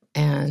criminal.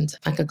 And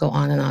I could go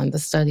on and on. The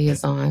study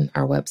is on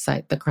our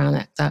website,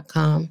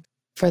 thecrownact.com,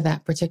 for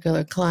that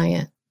particular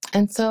client.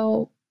 And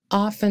so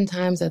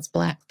oftentimes as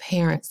Black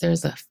parents,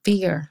 there's a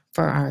fear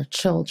for our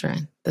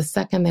children the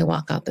second they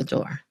walk out the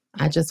door.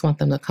 I just want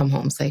them to come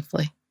home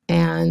safely.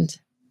 And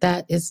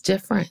that is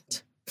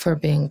different for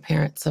being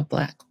parents of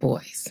Black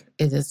boys.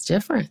 It is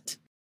different.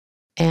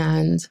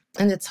 And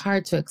it's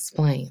hard to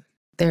explain.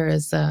 There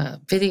is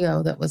a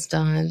video that was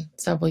done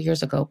several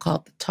years ago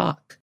called The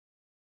Talk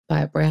by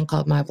a brand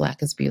called My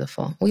Black is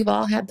Beautiful. We've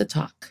all had the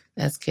talk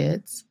as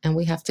kids, and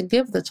we have to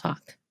give the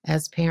talk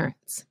as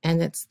parents.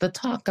 And it's the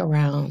talk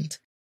around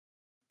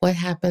what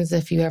happens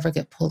if you ever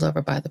get pulled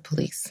over by the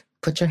police.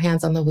 Put your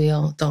hands on the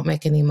wheel. Don't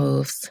make any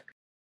moves.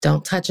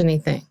 Don't touch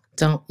anything.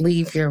 Don't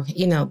leave your,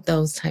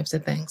 those types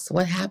of things.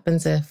 What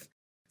happens if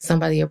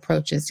somebody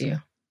approaches you?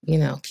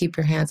 Keep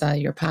your hands out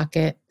of your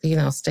pocket,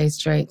 stay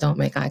straight, don't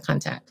make eye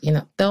contact.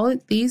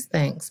 These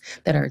things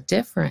that are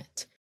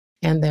different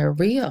and they're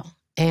real.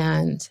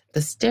 And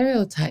the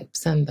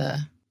stereotypes and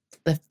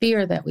the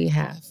fear that we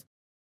have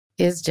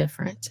is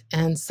different.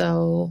 And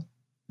so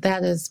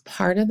that is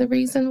part of the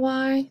reason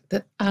why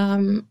the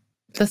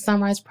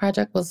Sunrise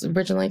Project was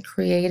originally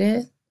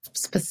created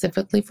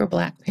specifically for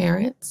Black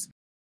parents.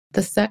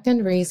 The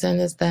second reason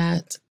is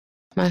that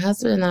my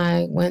husband and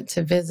I went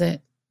to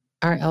visit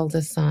our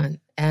eldest son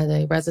at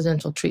a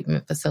residential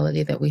treatment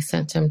facility that we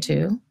sent him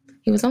to.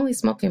 He was only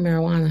smoking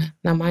marijuana.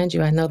 Now, mind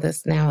you, I know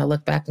this now. I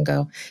look back and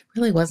go,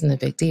 really wasn't a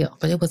big deal,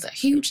 but it was a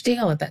huge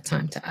deal at that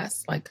time to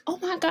us. Like, oh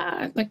my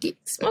God, like he's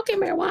smoking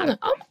marijuana.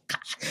 Oh my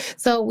God.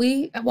 So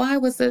why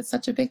was it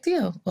such a big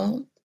deal?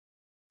 Well,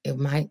 it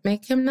might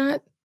make him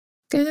not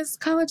get his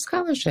college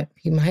scholarship.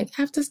 He might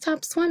have to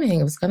stop swimming.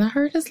 It was going to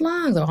hurt his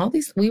lungs. All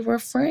these, we were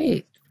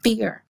afraid,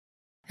 fear.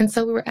 And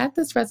so we were at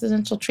this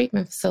residential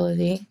treatment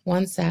facility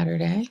one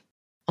Saturday,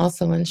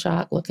 also in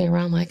shock, looking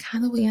around like, how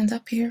did we end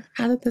up here?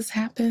 How did this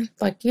happen?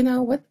 Like,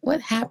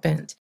 what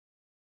happened?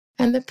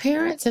 And the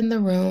parents in the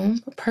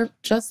room,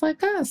 just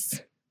like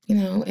us,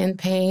 in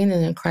pain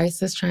and in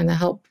crisis, trying to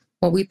help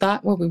we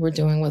thought what we were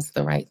doing was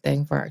the right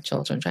thing for our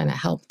children, trying to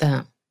help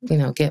them,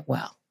 get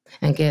well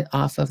and get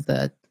off of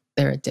their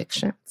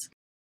addictions.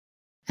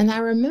 And I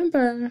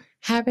remember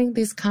having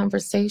these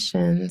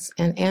conversations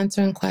and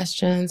answering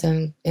questions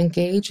and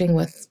engaging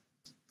with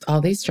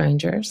all these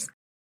strangers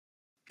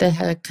that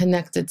had a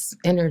connected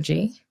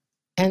energy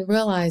and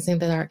realizing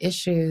that our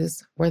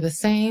issues were the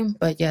same,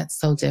 but yet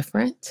so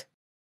different.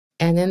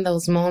 And in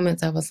those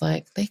moments, I was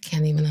like, they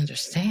can't even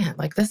understand.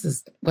 Like, this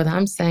is what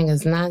I'm saying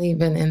is not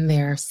even in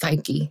their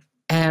psyche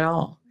at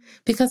all,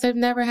 because they've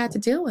never had to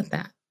deal with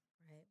that.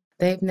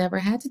 They've never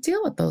had to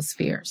deal with those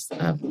fears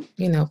of,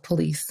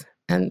 police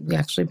and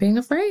actually being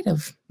afraid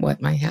of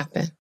what might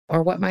happen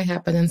or what might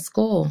happen in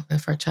school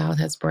if our child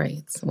has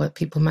braids, what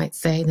people might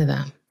say to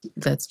them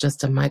that's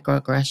just a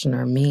microaggression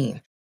or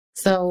mean.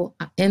 So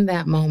in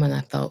that moment,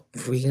 I felt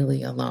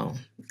really alone.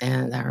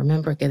 And I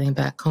remember getting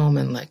back home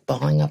and like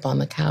balling up on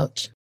the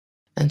couch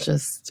and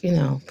just,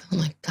 feeling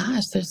like,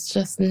 gosh, there's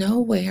just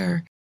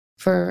nowhere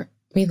for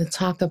me to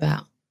talk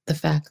about the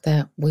fact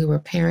that we were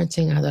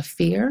parenting out of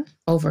fear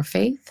over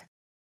faith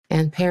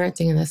and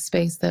parenting in a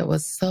space that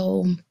was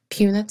so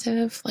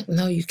punitive. Like,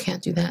 no, you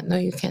can't do that. No,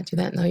 you can't do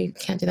that. No, you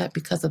can't do that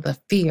because of the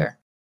fear.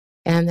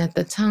 And at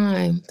the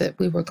time that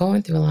we were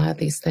going through a lot of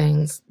these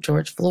things,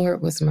 George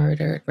Floyd was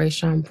murdered,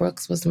 Rayshon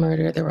Brooks was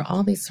murdered. There were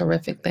all these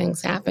horrific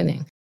things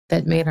happening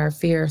that made our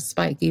fear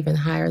spike even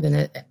higher than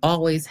it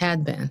always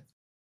had been.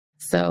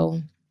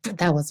 So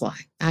that was why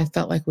I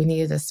felt like we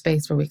needed a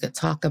space where we could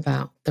talk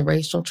about the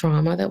racial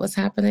trauma that was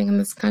happening in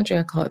this country.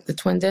 I call it the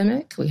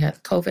twindemic. We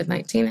had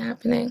COVID-19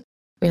 happening.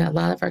 We had a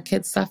lot of our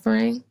kids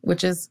suffering,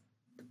 which is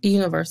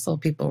universal.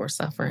 People were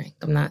suffering.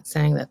 I'm not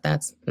saying that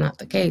that's not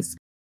the case.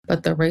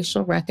 But the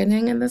racial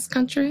reckoning in this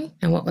country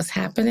and what was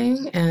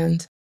happening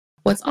and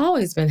what's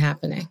always been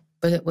happening,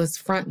 but it was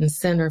front and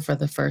center for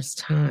the first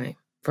time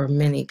for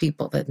many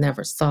people that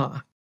never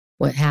saw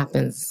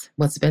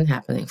what's been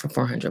happening for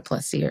 400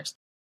 plus years.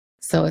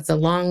 So it's a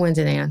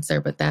long-winded answer,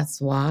 but that's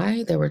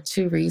why there were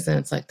two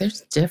reasons. Like,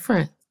 it's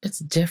different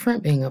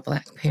being a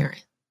Black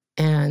parent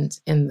and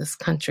in this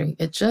country.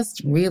 It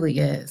just really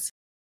is.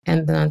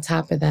 And then on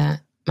top of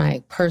that,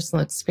 my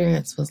personal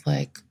experience was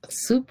like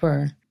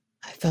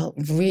I felt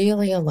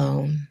really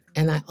alone.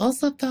 And I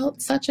also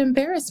felt such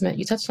embarrassment.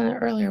 You touched on it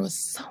earlier. I was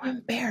so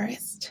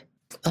embarrassed.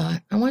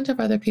 Thought, I wonder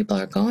if other people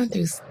are going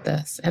through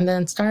this. And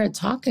then started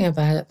talking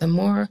about it. The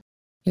more,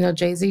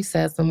 Jay-Z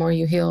says, the more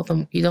you heal,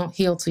 you don't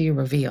heal till you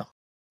reveal.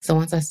 So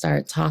once I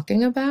started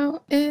talking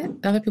about it,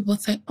 other people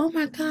would say, oh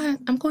my God,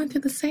 I'm going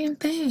through the same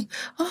thing.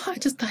 Oh, I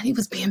just thought he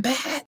was being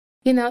bad.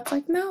 It's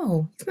like,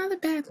 no, he's not a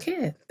bad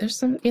kid. There's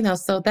some,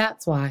 so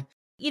that's why.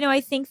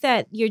 I think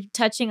that you're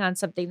touching on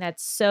something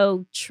that's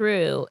so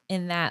true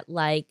in that,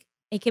 like,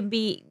 it can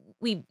be,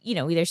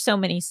 there's so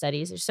many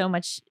studies, there's so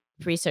much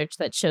research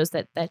that shows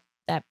that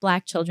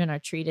Black children are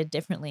treated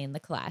differently in the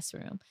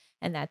classroom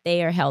and that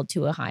they are held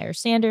to a higher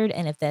standard.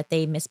 And if that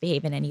they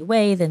misbehave in any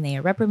way, then they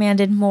are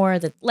reprimanded more.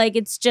 That, like,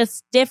 it's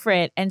just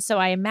different. And so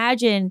I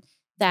imagine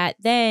that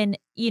then,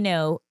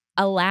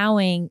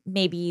 allowing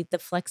maybe the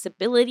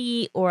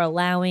flexibility or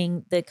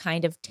allowing the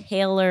kind of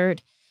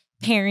tailored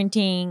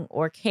parenting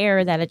or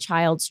care that a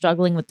child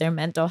struggling with their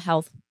mental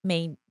health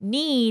may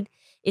need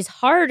is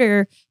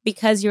harder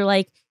because you're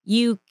like,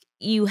 you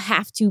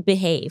have to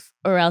behave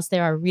or else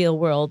there are real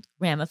world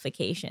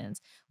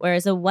ramifications.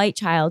 Whereas a white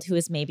child who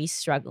is maybe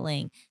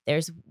struggling,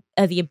 there's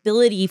the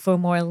ability for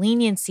more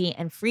leniency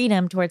and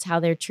freedom towards how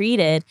they're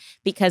treated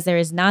because there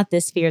is not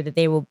this fear that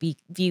they will be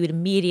viewed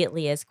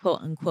immediately as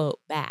quote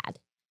unquote bad.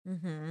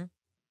 Mm-hmm.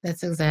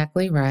 That's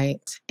exactly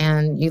right.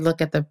 And you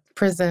look at the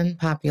prison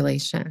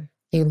population.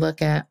 You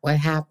look at what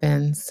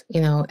happens,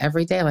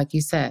 every day, like you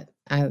said,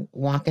 I'm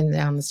walking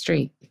down the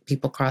street,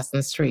 people crossing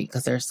the street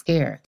because they're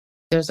scared.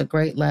 There's a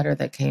great letter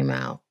that came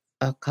out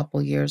a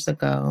couple years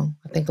ago.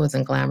 I think it was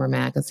in Glamour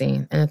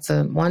magazine. And it's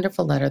a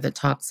wonderful letter that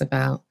talks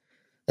about,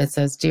 it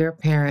says, Dear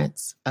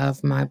parents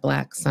of my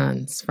Black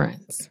son's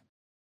friends.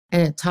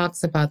 And it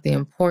talks about the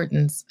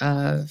importance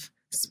of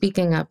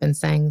speaking up and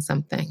saying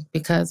something.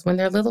 Because when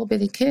they're little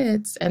bitty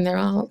kids and they're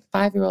all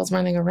 5-year-olds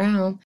running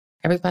around,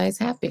 everybody's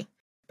happy.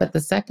 But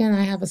the second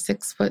I have a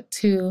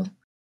 6'2"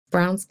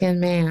 brown-skinned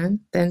man,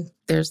 then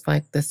there's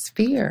like this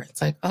fear.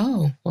 It's like,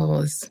 oh,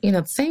 well, it's,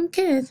 the same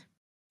kid.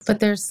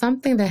 But there's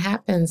something that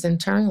happens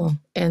internal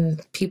in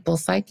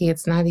people's psyche.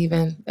 It's not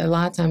even, a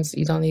lot of times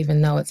you don't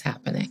even know it's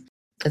happening.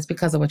 It's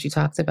because of what you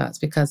talked about. It's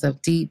because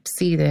of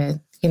deep-seated,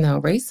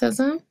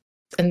 racism.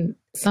 And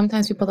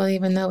sometimes people don't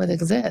even know it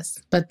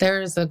exists. But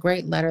there's a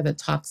great letter that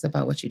talks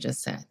about what you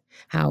just said,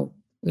 how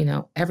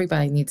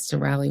everybody needs to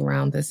rally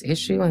around this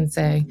issue and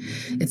say,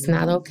 it's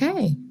not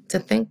okay to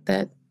think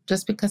that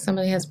just because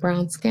somebody has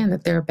brown skin,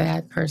 that they're a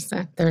bad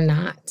person. They're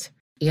not.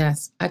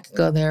 Yes, I could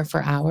go there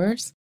for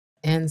hours.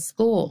 In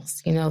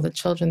schools, the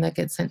children that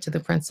get sent to the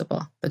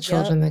principal, the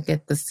children that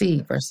get the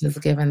C versus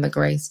given the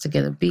grace to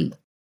get a B.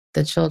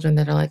 The children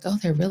that are like, oh,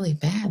 they're really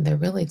bad. They're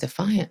really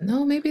defiant.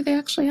 No, maybe they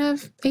actually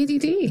have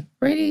ADD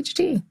or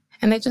ADHD.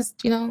 And they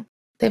just,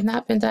 they've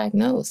not been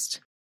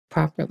diagnosed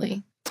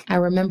properly. I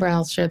remember,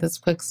 I'll share this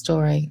quick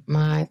story.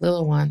 My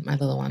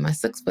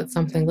 6 foot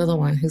something little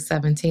one who's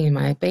 17,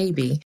 my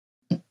baby,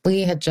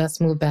 we had just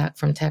moved back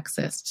from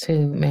Texas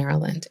to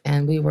Maryland,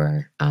 and we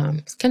were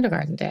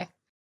kindergarten day.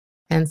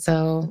 And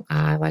so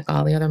I, like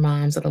all the other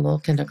moms of the little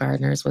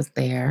kindergartners, was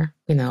there,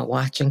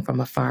 watching from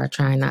afar,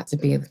 trying not to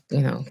be,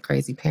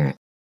 crazy parent.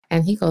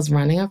 And he goes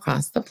running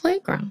across the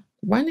playground,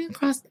 running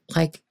across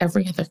like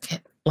every other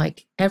kid,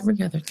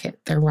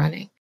 they're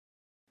running.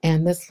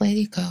 And this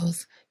lady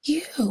goes,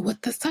 "You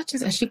with the such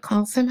and," and she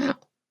calls him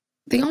out.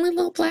 The only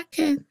little black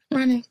kid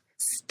running.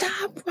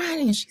 "Stop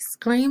running." And she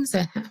screams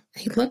at him.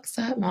 He looks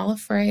up, all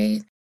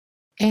afraid.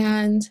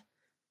 And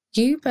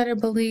you better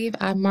believe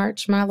I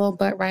marched my little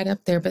butt right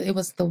up there, but it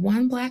was the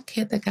one black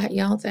kid that got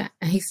yelled at.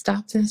 And he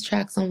stopped in his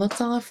tracks and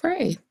looks all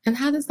afraid. And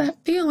how does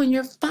that feel when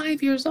you're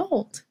 5 years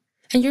old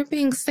and you're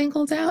being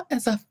singled out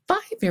as a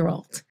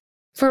 5-year-old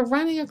for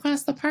running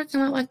across the parking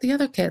lot like the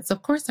other kids?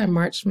 Of course, I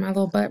marched my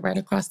little butt right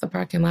across the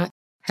parking lot,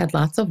 had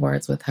lots of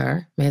words with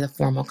her, made a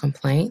formal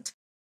complaint.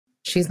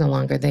 She's no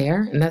longer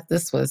there. And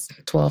this was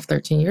 12,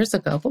 13 years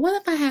ago. But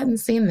what if I hadn't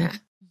seen that?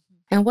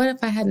 And what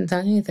if I hadn't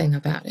done anything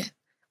about it?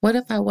 What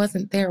if I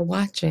wasn't there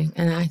watching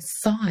and I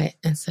saw it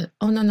and said,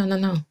 "Oh, no, no, no,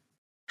 no."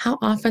 How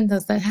often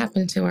does that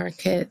happen to our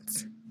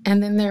kids?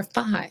 And then they're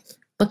 5,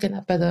 looking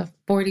up at a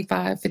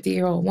 45,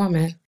 50-year-old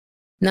woman,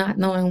 not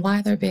knowing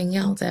why they're being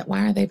yelled at.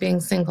 Why are they being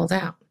singled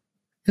out?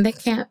 And they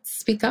can't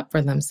speak up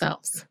for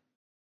themselves.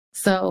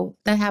 So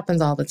that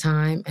happens all the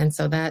time. And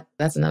so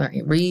that's another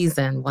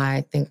reason why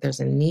I think there's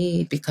a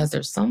need, because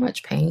there's so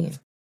much pain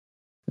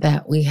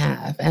that we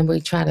have, and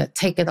we try to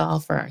take it all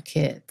for our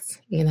kids,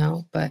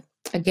 But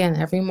again,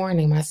 every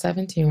morning, my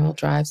 17-year-old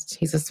drives,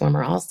 he's a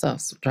swimmer also,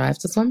 so drives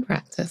to swim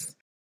practice.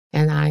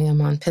 And I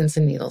am on pins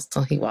and needles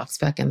till he walks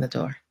back in the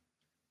door.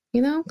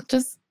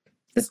 Just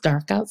it's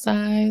dark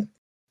outside.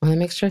 Want to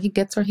make sure he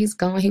gets where he's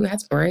going. He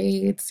has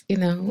braids,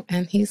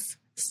 and he's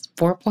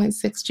 4.6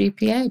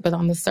 GPA. But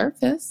on the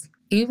surface,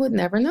 you would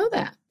never know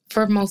that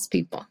for most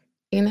people,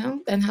 and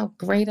how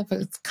great of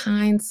a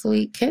kind,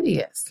 sweet kid he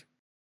is.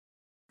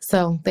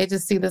 So they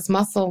just see this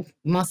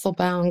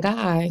muscle-bound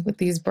guy with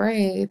these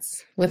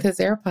braids with his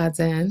AirPods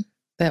in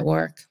that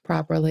work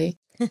properly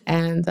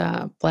and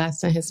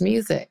blasting his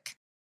music.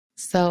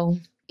 So,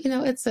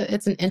 it's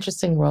an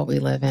interesting world we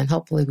live in.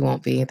 Hopefully we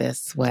won't be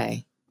this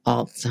way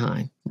all the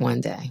time one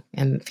day,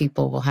 and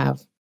people will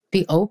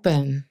be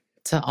open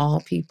to all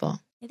people.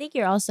 I think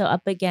you're also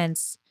up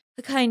against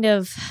a kind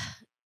of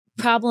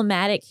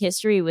problematic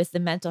history with the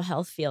mental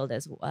health field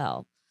as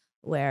well,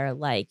 where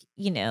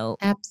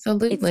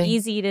Absolutely, it's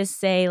easy to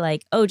say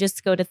oh,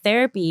 just go to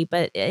therapy.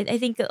 But I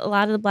think a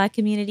lot of the Black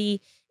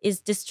community is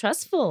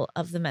distrustful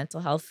of the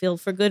mental health field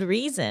for good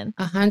reason.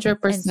 100%.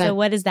 And so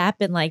what has that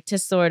been like to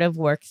sort of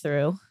work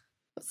through?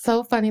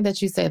 So funny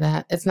that you say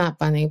that. It's not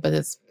funny, but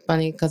it's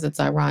funny because it's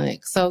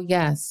ironic. So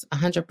yes,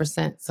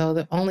 100%. So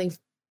the only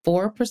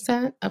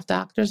 4% of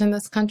doctors in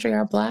this country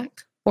are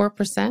Black.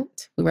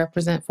 4%. We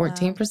represent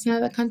 14%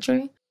 of the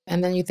country.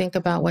 And then you think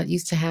about what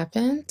used to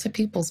happen to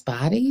people's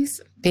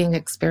bodies being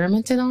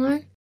experimented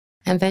on.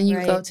 And then you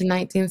go to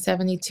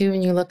 1972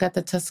 and you look at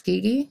the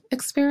Tuskegee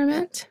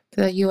experiment,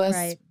 the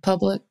U.S.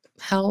 public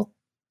health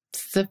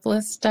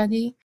syphilis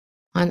study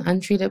on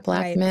untreated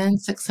Black men,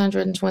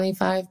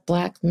 625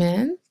 Black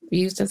men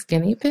used as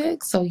guinea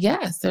pigs. So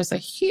yes, there's a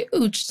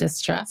huge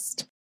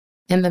distrust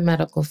in the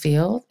medical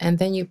field. And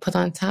then you put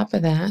on top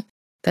of that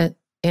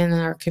in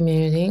our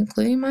community,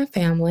 including my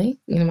family,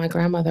 my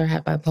grandmother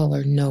had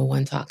bipolar. No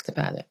one talked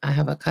about it. I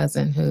have a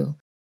cousin who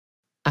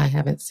I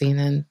haven't seen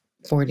in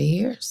 40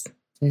 years.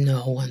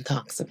 No one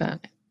talks about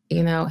it,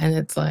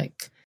 and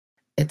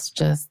it's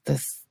just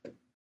this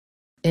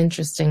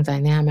interesting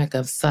dynamic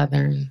of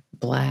Southern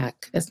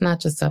Black. It's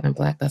not just Southern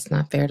Black, that's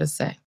not fair to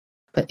say,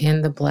 but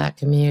in the Black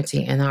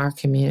community, in our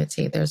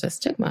community, there's a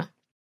stigma.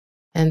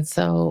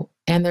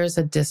 And there's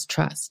a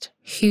distrust,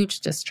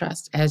 huge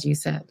distrust, as you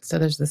said. So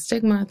there's the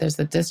stigma, there's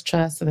the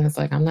distrust, and then it's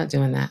I'm not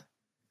doing that.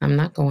 I'm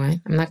not going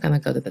to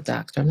go to the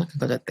doctor. I'm not going to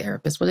go to a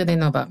therapist. What do they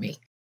know about me?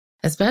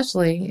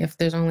 Especially if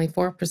there's only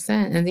 4%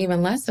 and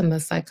even less in the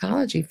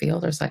psychology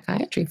field or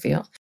psychiatry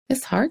field.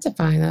 It's hard to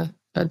find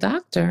a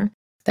doctor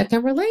that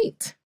can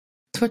relate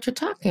to what you're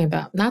talking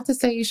about. Not to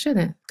say you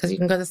shouldn't, because you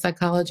can go to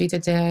Psychology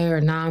Today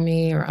or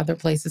NAMI or other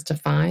places to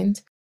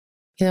find,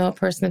 a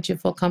person that you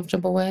feel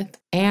comfortable with.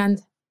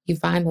 And you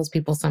find those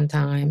people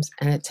sometimes,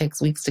 and it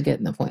takes weeks to get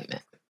an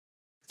appointment.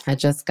 I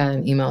just got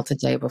an email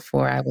today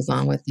before I was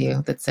on with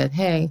you that said,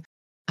 "Hey,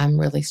 I'm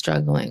really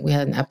struggling." We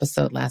had an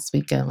episode last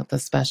weekend with a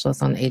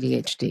specialist on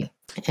ADHD.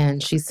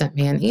 And she sent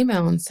me an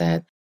email and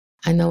said,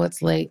 "I know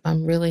it's late.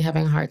 I'm really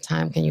having a hard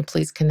time. Can you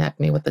please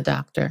connect me with the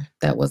doctor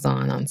that was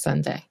on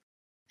Sunday?"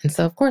 And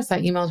so, of course,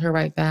 I emailed her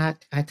right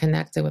back. I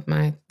connected with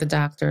the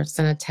doctor,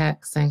 sent a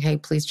text saying, "Hey,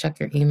 please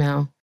check your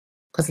email."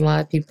 Because a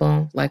lot of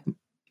people,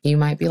 you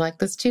might be like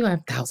this too. I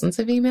have thousands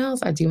of emails.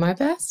 I do my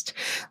best.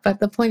 But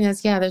the point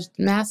is, there's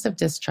massive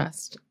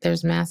distrust.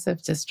 There's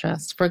massive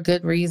distrust for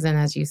good reason,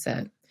 as you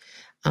said.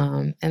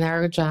 And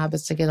our job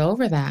is to get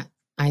over that,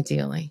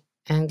 ideally.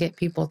 and get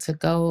people to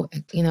go,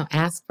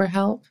 ask for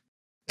help,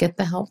 get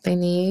the help they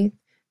need,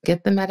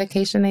 get the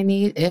medication they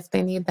need if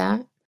they need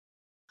that.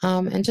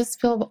 And just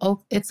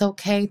feel it's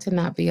okay to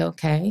not be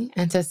okay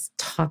and just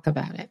talk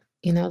about it,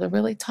 to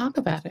really talk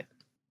about it.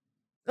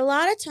 A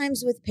lot of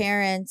times with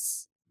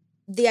parents,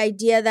 the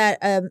idea that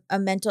a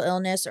mental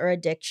illness or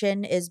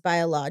addiction is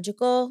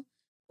biological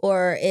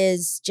or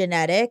is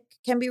genetic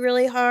can be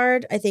really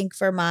hard. I think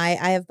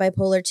I have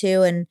bipolar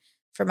too. And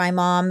for my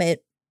mom,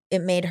 it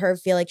made her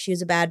feel like she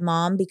was a bad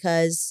mom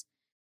because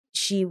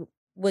she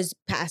was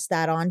passed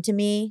that on to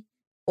me,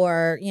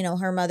 or,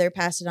 her mother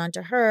passed it on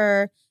to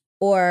her,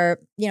 or,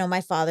 my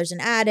father's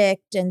an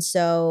addict. And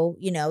so,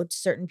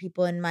 certain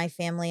people in my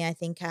family, I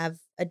think, have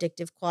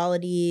addictive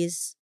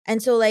qualities.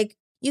 And so, like,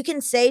 you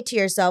can say to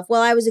yourself,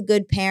 well, I was a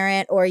good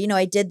parent, or,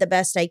 I did the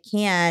best I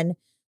can.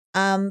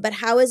 But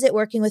how is it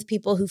working with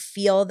people who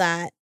feel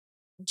that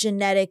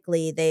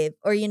genetically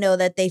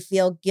that they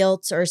feel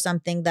guilt or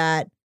something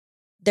that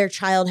their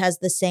child has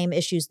the same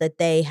issues that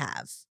they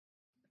have?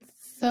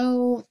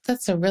 So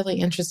that's a really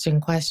interesting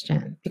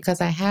question,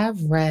 because I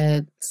have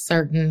read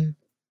certain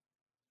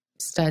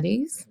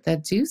studies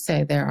that do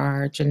say there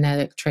are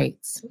genetic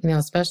traits,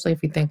 especially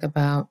if you think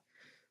about,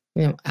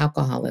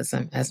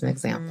 alcoholism as an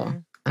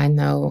example. I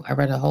know I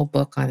read a whole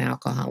book on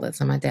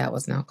alcoholism. My dad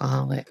was an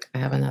alcoholic. I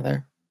have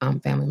another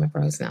family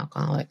member who's an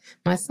alcoholic.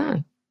 My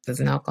son is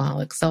an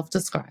alcoholic,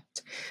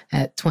 self-described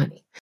at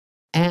 20.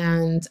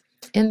 And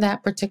in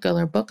that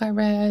particular book I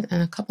read,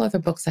 and a couple other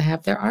books I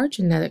have, there are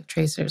genetic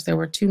tracers. There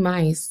were 2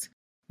 mice.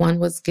 One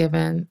was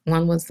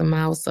the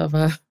mouse of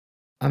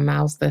a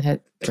mouse that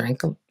had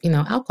drank,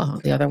 alcohol.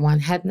 The other one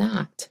had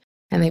not.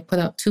 And they put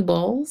up 2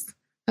 bowls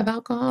of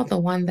alcohol. The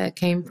one that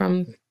came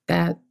from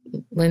that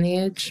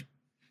lineage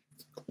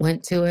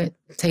went to it,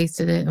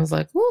 tasted it, and was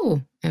like,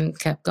 ooh, and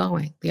kept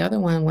going. The other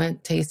one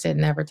went, tasted,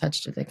 never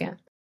touched it again.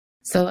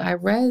 So I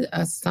read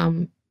a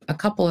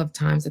couple of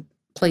times at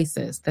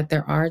places that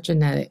there are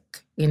genetic,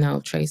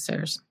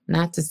 tracers.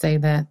 Not to say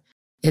that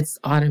it's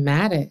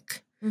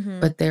automatic,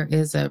 but there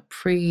is a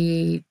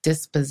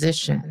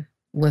predisposition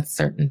with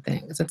certain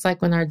things. It's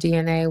like when our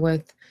DNA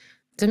with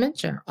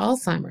dementia,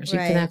 Alzheimer's, you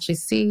can actually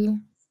see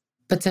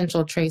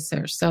potential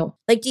tracers. So,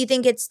 like, do you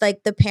think it's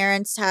like the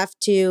parents have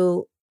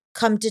to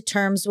come to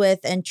terms with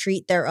and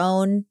treat their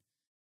own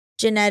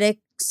genetic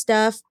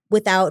stuff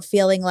without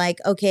feeling like,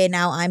 okay,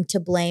 now I'm to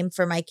blame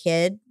for my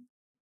kid?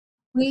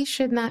 We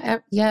should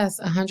not, yes,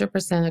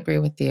 100% agree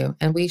with you.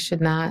 And we should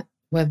not,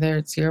 whether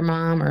it's your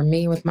mom or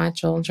me with my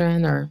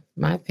children or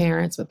my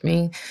parents with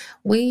me,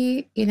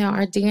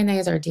 our DNA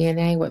is our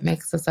DNA. What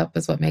makes us up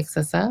is what makes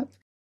us up.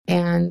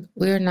 And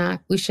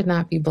we should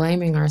not be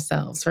blaming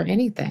ourselves for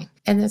anything.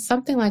 And it's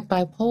something like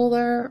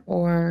bipolar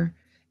or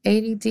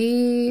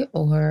ADD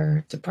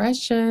or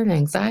depression,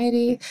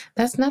 anxiety,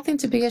 that's nothing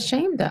to be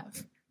ashamed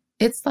of.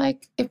 It's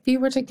like if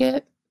you were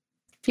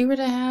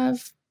to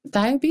have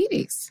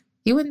diabetes,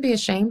 you wouldn't be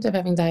ashamed of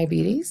having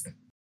diabetes,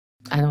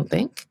 I don't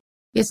think.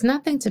 It's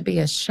nothing to be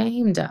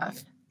ashamed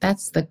of.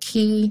 That's the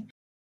key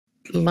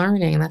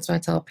learning. That's why I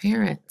tell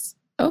parents,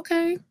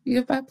 okay, you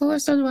have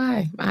bipolar, so do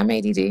I. I'm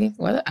ADD.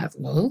 Well,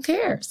 who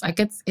cares? Like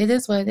it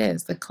is what it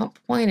is. The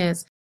point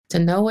is to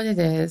know what it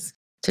is,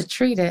 to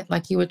treat it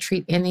like you would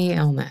treat any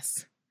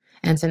illness,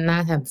 and to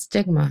not have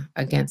stigma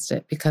against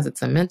it because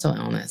it's a mental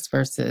illness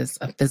versus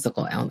a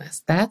physical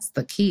illness. That's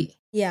the key.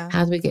 Yeah.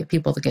 How do we get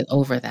people to get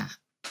over that?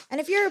 And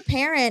if you're a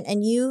parent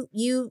and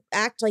you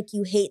act like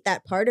you hate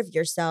that part of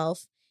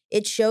yourself,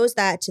 it shows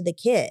that to the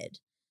kid.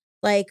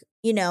 Like,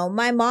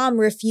 my mom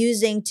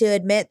refusing to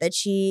admit that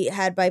she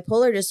had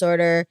bipolar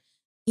disorder,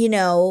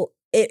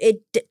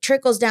 it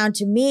trickles down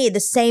to me the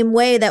same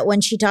way that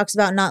when she talks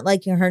about not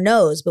liking her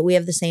nose, but we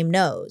have the same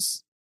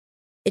nose.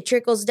 It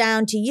trickles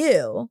down to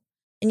you.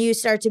 And you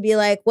start to be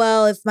like,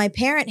 well, if my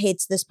parent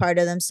hates this part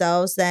of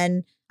themselves,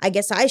 then I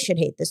guess I should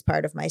hate this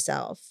part of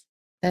myself.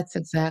 That's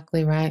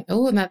exactly right.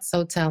 Oh, and that's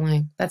so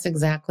telling. That's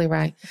exactly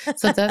right.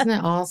 So doesn't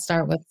it all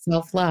start with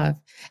self-love?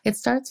 It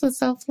starts with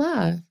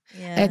self-love.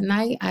 Yeah. At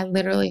night, I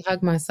literally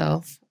hug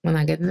myself. When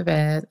I get into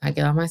bed, I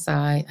get on my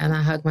side and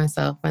I hug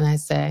myself and I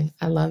say,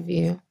 I love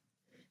you.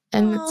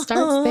 And it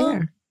starts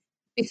there.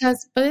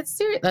 But it's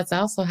serious. That's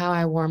also how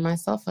I warm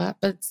myself up.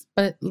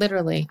 But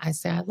literally, I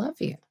say, I love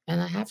you.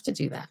 And I have to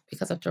do that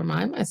because I have to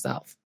remind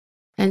myself.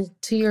 And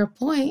to your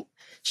point,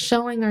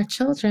 showing our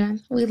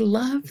children we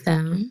love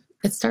them.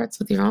 It starts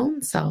with your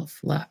own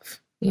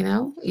self-love.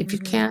 If you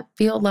can't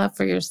feel love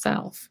for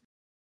yourself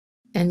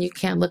and you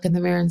can't look in the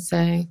mirror and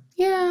say,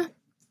 yeah,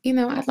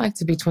 I'd like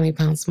to be 20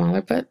 pounds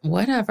smaller, but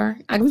whatever.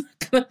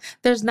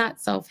 There's not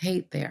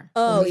self-hate there.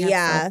 Oh, When we have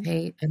yeah.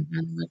 self-hate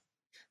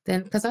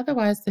then, because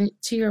otherwise, then,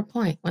 to your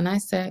point, when I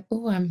say,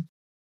 oh, I'm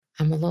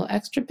a little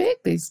extra big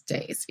these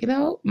days,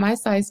 my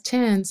size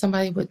 10,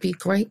 somebody would be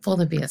grateful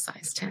to be a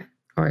size 10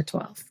 or a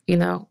 12,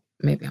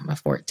 maybe I'm a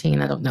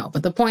 14, I don't know.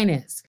 But the point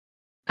is,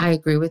 I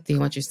agree with you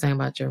what you're saying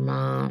about your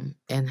mom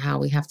and how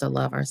we have to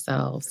love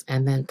ourselves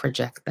and then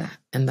project that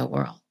in the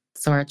world.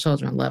 so our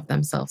children love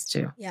themselves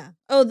too. Yeah.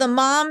 Oh, the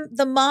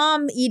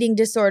mom eating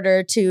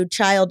disorder to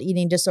child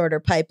eating disorder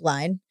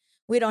pipeline.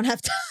 We don't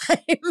have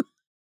time.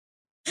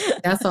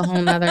 That's a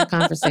whole nother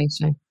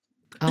conversation.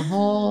 A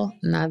whole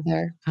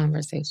nother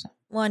conversation.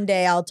 One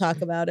day I'll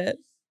talk about it.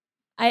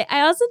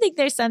 I also think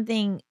there's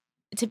something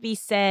to be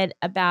said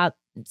about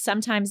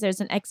sometimes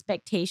there's an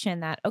expectation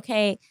that,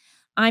 okay,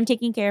 I'm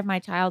taking care of my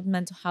child's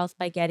mental health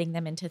by getting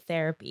them into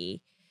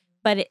therapy,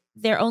 but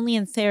they're only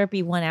in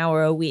therapy 1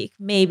 hour a week,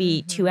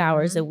 maybe 2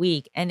 hours a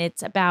week. And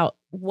it's about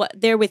what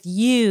they're with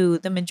you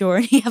the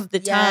majority of the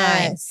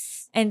time.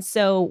 And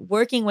so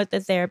working with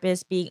the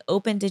therapist, being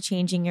open to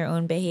changing your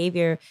own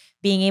behavior,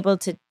 being able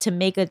to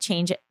make a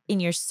change in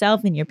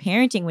yourself and your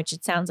parenting, which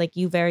it sounds like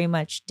you very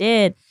much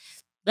did.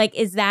 Like,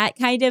 is that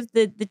kind of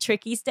the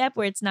tricky step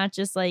where it's not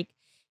just like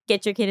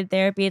get your kid in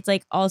therapy? It's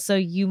like also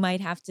you might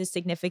have to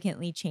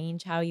significantly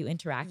change how you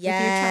interact with your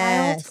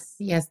child.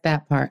 Yes,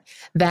 that part.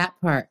 That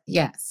part.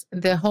 Yes.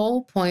 The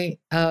whole point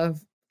of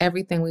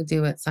everything we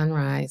do at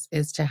Sunrise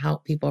is to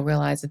help people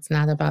realize it's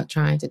not about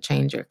trying to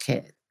change your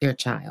kid, your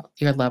child,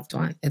 your loved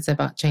one. It's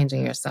about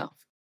changing yourself.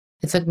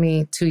 It took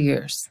me 2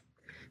 years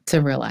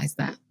to realize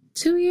that.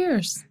 2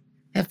 years.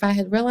 If I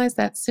had realized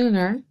that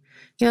sooner,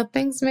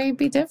 things may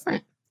be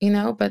different.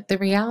 But the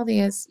reality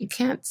is you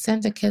can't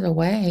send a kid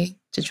away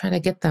to try to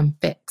get them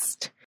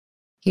fixed.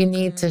 You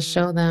need to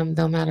show them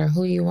no matter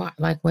who you are,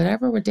 like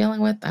whatever we're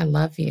dealing with, I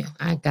love you.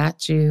 I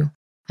got you.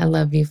 I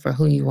love you for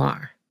who you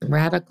are.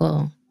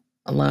 Radical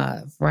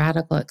love,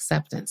 radical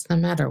acceptance, no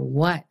matter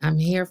what. I'm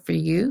here for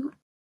you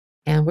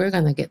and we're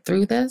going to get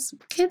through this.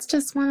 Kids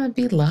just want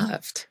to be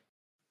loved.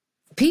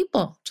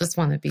 People just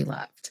want to be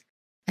loved.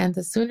 And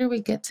the sooner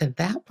we get to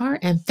that part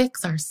and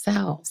fix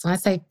ourselves, when I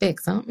say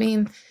fix, I don't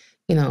mean,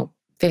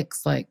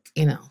 fix like,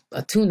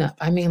 a tune-up.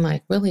 I mean,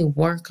 like really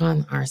work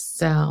on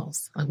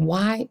ourselves. Like,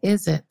 why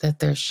is it that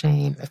there's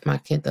shame if my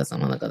kid doesn't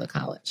want to go to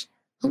college?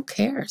 Who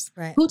cares?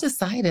 Right. Who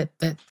decided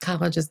that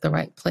college is the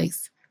right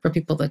place for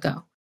people to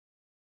go?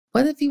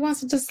 What if he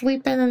wants to just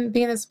sleep in and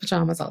be in his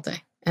pajamas all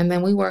day? And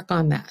then we work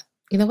on that.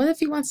 What if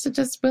he wants to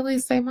just really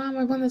say, Mom,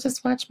 I want to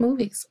just watch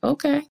movies?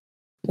 Okay.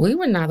 We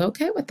were not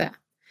okay with that.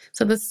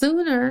 So the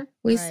sooner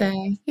we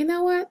say, you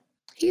know what?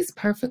 He's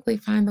perfectly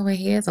fine the way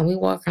he is, and we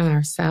work on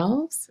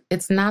ourselves.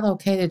 It's not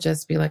okay to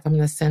just be like, I'm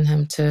going to send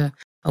him to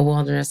a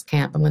wilderness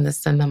camp. I'm going to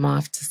send him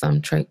off to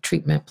some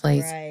treatment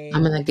place.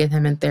 I'm going to get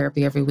him in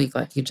therapy every week,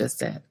 like you just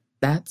said.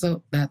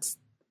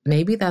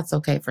 Maybe that's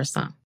okay for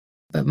some.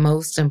 But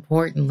most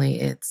importantly,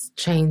 it's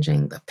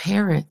changing the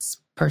parent's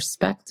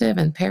perspective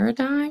and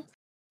paradigm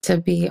to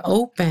be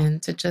open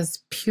to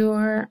just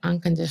pure,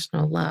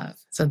 unconditional love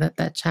so that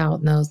that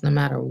child knows no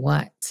matter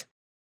what,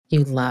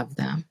 you love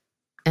them.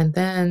 And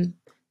then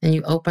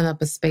you open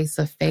up a space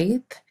of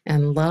faith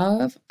and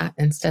love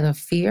instead of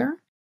fear.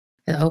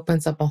 It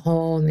opens up a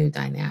whole new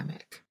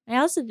dynamic. I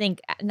also think,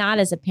 not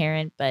as a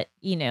parent, but,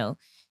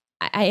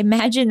 I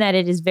imagine that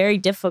it is very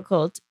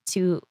difficult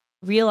to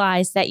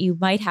realize that you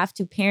might have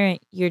to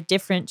parent your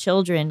different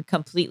children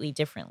completely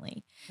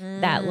differently.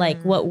 That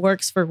like what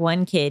works for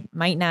one kid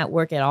might not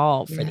work at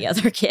all for the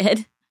other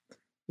kid.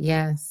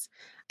 Yes.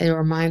 It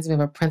reminds me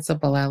of a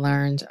principle I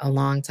learned a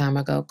long time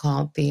ago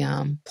called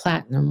the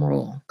platinum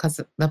rule,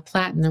 because the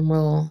platinum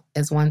rule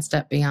is one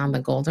step beyond the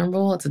golden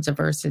rule. It's a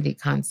diversity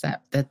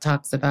concept that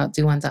talks about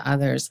do unto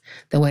others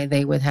the way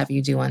they would have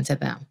you do unto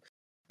them.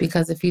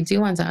 Because if you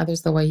do unto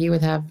others the way you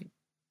would have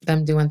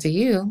them do unto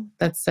you,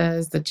 that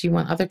says that you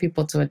want other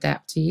people to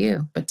adapt to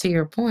you. But to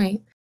your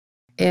point,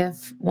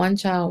 if one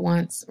child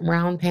wants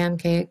round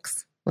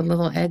pancakes with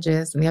little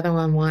edges and the other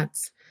one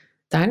wants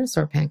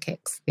dinosaur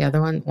pancakes,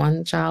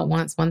 one child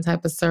wants one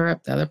type of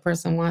syrup, the other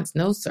person wants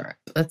no syrup.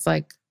 It's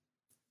like,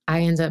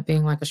 I end up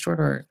being like a short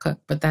order cook,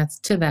 but that's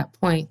to that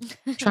point,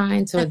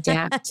 trying to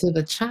adapt to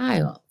the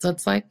child. So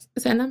it's like,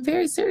 and I'm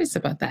very serious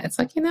about that. It's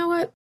like, you know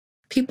what?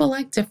 People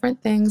like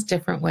different things,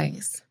 different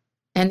ways.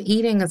 And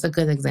eating is a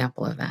good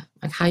example of that.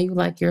 Like how you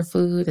like your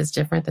food is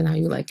different than how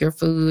you like your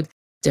food.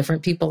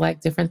 Different people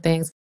like different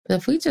things. But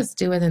if we just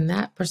do it in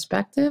that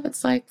perspective,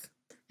 it's like,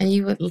 and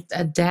you would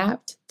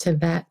adapt to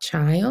that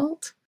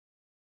child,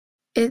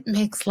 it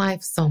makes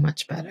life so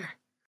much better.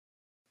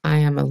 I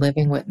am a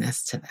living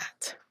witness to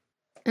that.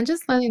 And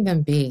just letting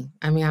them be.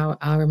 I mean,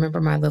 I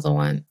remember my little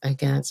one,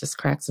 again, it just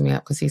cracks me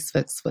up because he's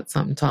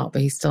 6'something tall,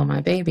 but he's still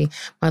my baby.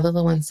 My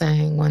little one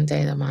saying one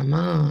day to my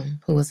mom,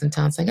 who was in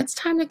town, saying, it's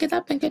time to get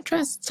up and get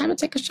dressed. It's time to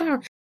take a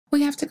shower.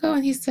 We have to go.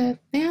 And he said,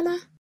 Nana,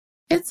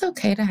 it's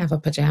okay to have a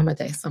pajama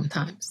day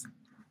sometimes.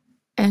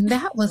 And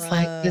that was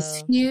like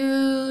this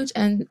huge,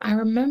 and I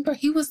remember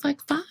he was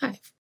like 5.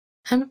 I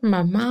remember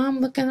my mom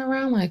looking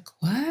around like,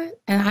 what?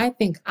 And I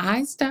think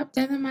I stopped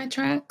dead in my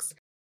tracks.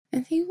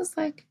 And he was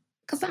like,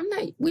 because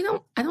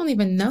I don't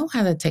even know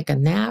how to take a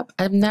nap.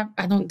 I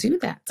don't do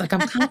that. It's like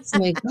I'm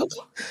constantly,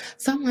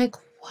 so I'm like,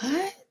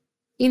 what?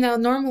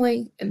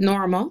 Normally,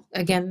 normal,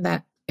 again,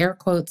 that air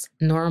quotes,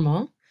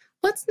 normal.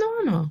 What's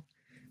normal?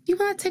 You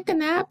want to take a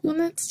nap? You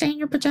want to stay in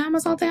your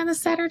pajamas all day on a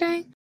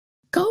Saturday?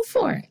 Go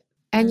for it.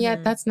 And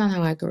yet that's not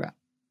how I grew up.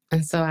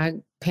 And so I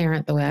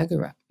parent the way I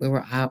grew up. We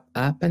were up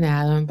and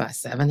at 'em by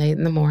 7, 8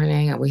 in the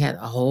morning, and we had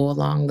a whole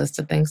long list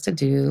of things to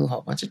do, a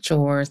whole bunch of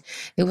chores.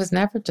 It was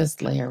never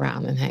just lay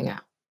around and hang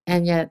out.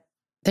 And yet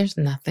there's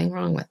nothing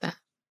wrong with that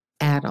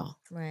at all.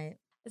 Right.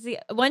 See,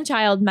 one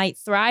child might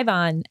thrive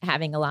on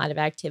having a lot of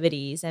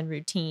activities and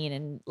routine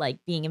and like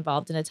being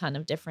involved in a ton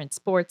of different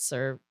sports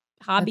or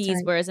hobbies,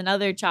 right. whereas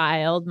another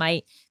child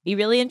might be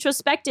really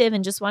introspective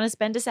and just want to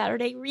spend a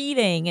Saturday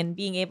reading and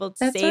being able to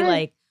That's say right.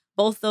 like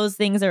both those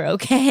things are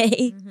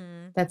okay.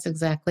 Mm-hmm. That's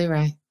exactly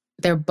right.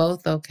 They're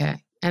both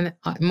okay and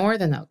more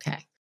than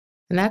okay.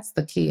 And that's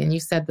the key. And you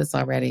said this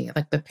already,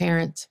 like the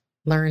parent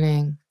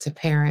learning to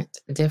parent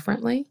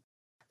differently,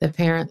 the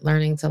parent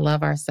learning to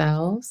love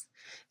ourselves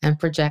and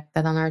project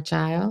that on our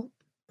child.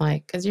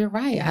 Like, because you're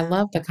right. I Yeah.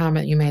 love the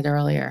comment you made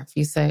earlier. If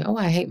you say, oh,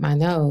 I hate my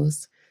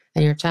nose,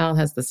 and your child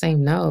has the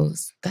same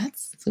nose,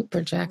 that's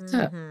super jacked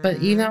up.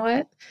 But you know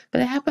what?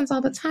 But it happens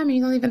all the time and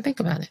you don't even think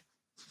about it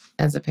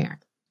as a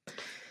parent.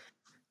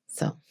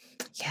 So,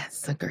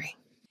 yes, agree.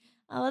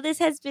 Oh, this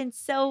has been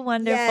so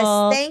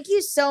wonderful. Yes, thank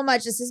you so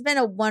much. This has been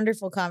a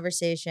wonderful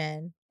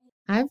conversation.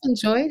 I've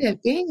enjoyed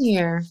it being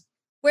here.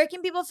 Where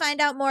can people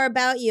find out more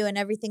about you and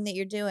everything that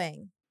you're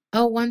doing?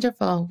 Oh,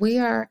 wonderful. We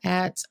are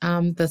at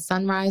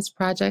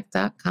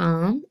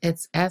thesunriseproject.com.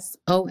 It's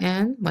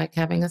SON, like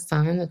having a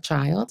son, a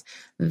child,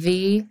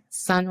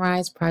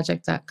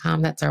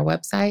 thesunriseproject.com. That's our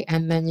website.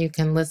 And then you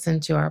can listen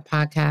to our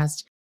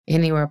podcast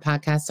anywhere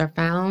podcasts are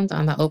found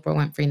on the Oprah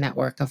Winfrey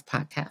Network of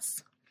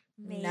podcasts.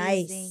 Amazing.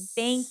 Nice.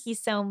 Thank you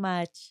so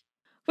much.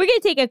 We're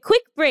going to take a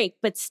quick break,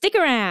 but stick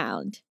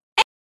around.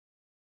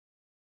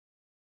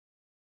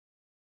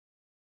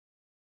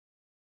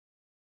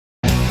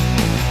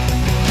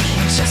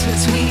 Just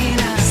between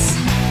us.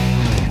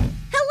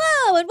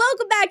 Hello, and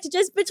welcome back to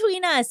Just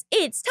Between Us.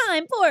 It's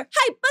time for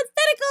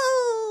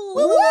Hypothetical.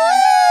 Woo!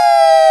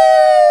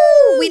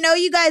 We know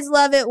you guys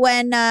love it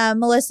when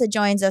Melissa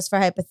joins us for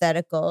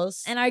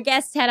hypotheticals. And our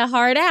guest had a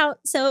heart out,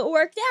 so it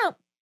worked out.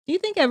 Do you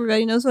think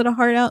everybody knows what a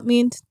heart out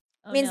means?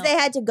 Oh, means no. they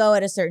had to go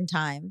at a certain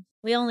time.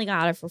 We only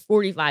got her for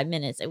 45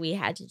 minutes, and we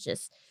had to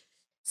just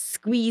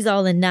squeeze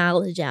all the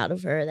knowledge out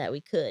of her that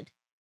we could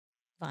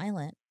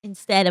Violent.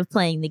 instead of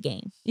playing the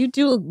game. You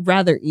do look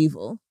rather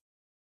evil.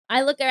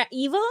 I look at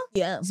evil?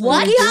 Yeah.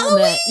 What?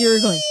 You were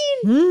going,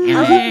 "Hmm."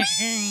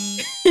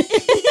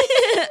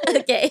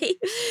 Okay.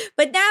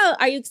 But now,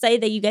 are you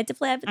excited that you get to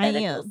play hypotheticals? I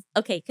am.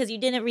 Okay, because you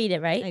didn't read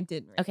it, right? I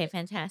did. Okay,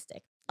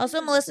 fantastic.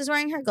 Also, Melissa's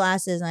wearing her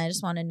glasses, and I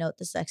just want to note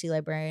the sexy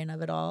librarian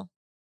of it all.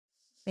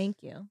 Thank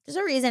you. There's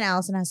a reason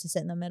Allison has to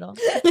sit in the middle.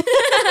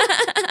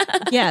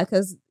 Yeah,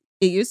 because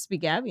it used to be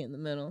Gabby in the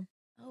middle.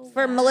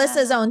 For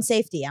Melissa's own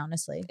safety,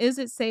 honestly. Is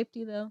it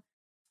safety though?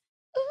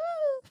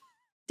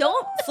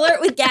 Don't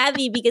flirt with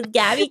Gabby because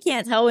Gabby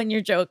can't tell when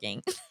you're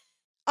joking.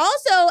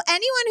 Also,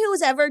 anyone who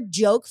has ever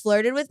joke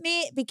flirted with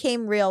me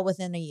became real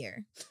within a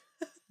year.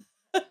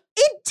 It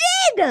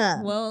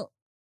did! Well,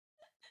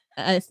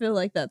 I feel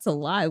like that's a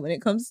lie when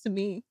it comes to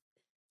me.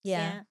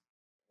 Yeah.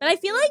 But I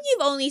feel like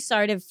you've only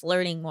started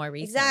flirting more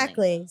recently.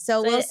 Exactly.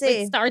 So So we'll it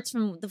see. starts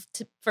from the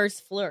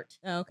first flirt,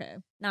 Oh, okay.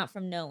 not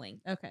from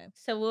knowing. Okay.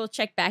 So we'll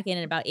check back in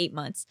about 8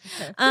 months.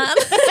 Okay. Mark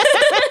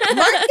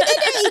the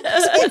date.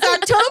 It's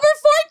October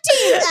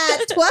 14th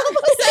at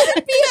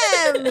 12:07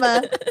 p.m.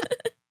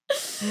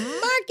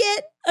 Mark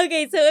it.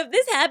 Okay, so if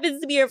this happens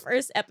to be your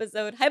first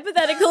episode,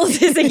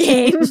 Hypotheticals is a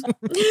game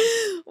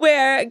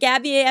where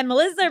Gabby and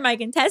Melissa are my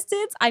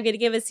contestants. I'm going to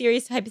give a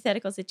series of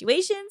hypothetical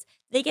situations.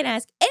 They can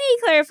ask any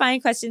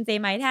clarifying questions they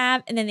might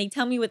have, and then they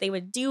tell me what they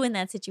would do in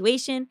that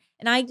situation,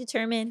 and I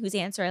determine whose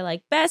answer I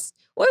like best,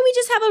 or we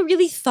just have a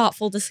really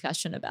thoughtful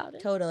discussion about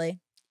it. Totally.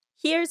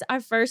 Here's our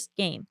first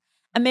game.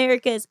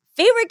 America's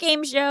favorite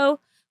game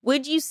show,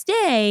 Would You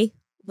Stay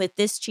with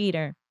This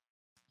Cheater?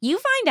 You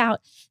find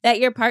out that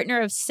your partner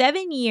of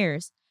 7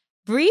 years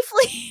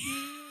briefly...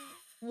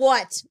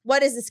 What?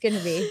 What is this going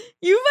to be?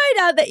 You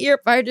find out that your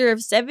partner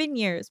of 7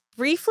 years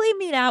briefly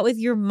made out with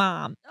your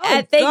mom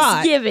at God.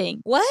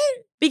 Thanksgiving What?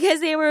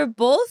 because they were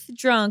both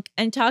drunk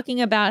and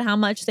talking about how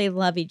much they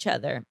love each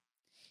other.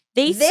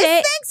 They This say,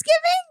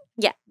 Thanksgiving?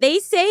 yeah, they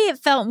say it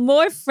felt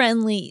more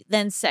friendly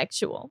than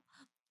sexual.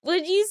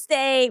 Would you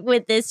stay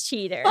with this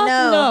cheater? Fuck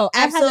No, I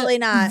had a absolutely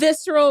not.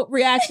 Visceral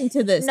reaction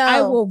to this. No.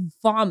 I will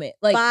vomit.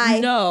 Like, Bye.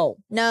 no.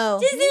 No.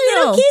 Just a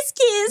little No. kiss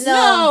kiss.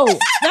 No. No.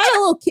 Not a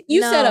little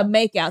You said No. a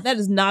makeout. That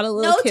is not a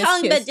little No kiss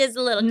tongue, kiss. but just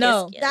a little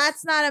No. kiss kiss.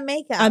 That's not a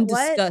makeout. I'm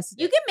What? disgusted.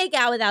 You can make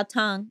out without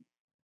tongue.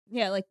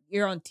 Yeah, like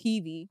you're on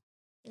TV.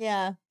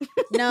 Yeah.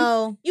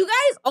 No. You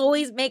guys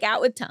always make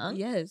out with tongue.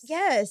 Yes.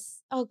 Yes.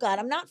 Oh God,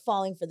 I'm not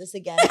falling for this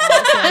again.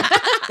 Allison.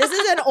 This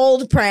is an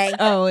old prank.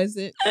 Oh, is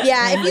it?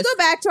 Yeah, if you go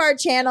back to our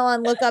channel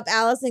and look up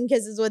Allison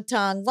Kisses with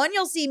Tongue, one,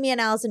 you'll see me and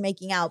Allison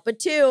making out. But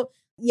two,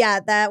 yeah,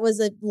 that was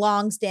a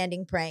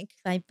long-standing prank.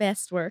 My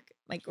best work,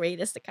 my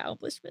greatest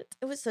accomplishment.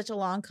 It was such a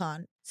long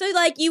con. So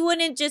like you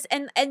wouldn't just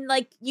and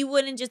like you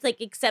wouldn't just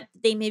like accept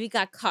that they maybe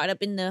got caught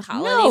up in the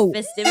holiday No.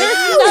 festivities.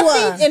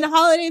 Nothing in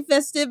holiday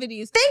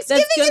festivities.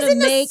 Thanksgiving that's gonna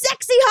isn't a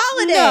sexy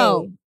holiday.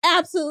 No,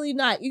 absolutely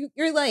not.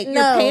 You're like your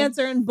No. pants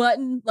are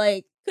unbuttoned.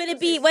 Like Could it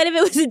be? What if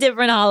it was a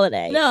different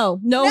holiday? no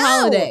No.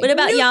 holiday. What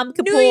about Yom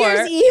Kippur? New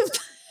Year's Eve.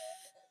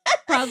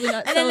 Probably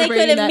not And then they could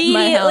celebrating that in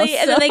my house. immediately,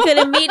 and then they could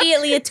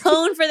immediately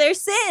atone for their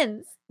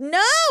sins.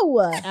 No.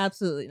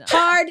 Absolutely not.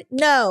 Hard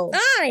no.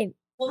 Fine.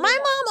 My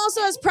mom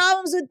also has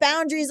problems with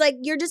boundaries. Like,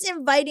 you're just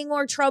inviting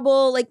more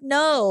trouble. Like,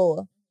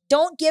 no.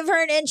 Don't give her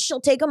an inch.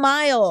 She'll take a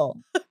mile.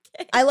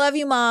 Okay. I love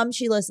you, Mom.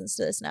 She listens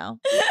to this now.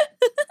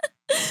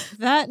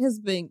 That has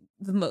been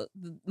the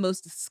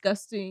most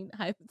disgusting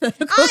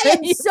hypothetical. I am that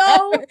you've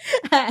so- ever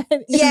had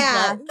in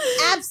Yeah, life.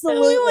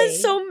 absolutely.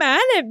 Everyone's so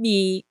mad at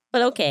me.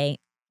 But okay,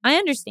 I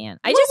understand.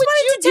 I What just would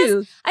wanted to you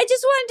test. do? I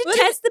just wanted to What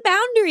if- test the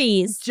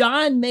boundaries.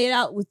 John made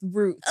out with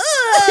Ruth.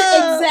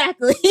 Ugh.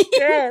 Exactly.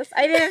 Yes,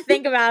 I didn't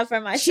think about it for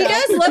myself. She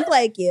does look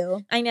like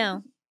you. I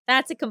know.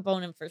 That's a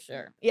component for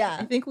sure. I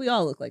Yeah. think we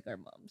all look like our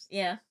moms.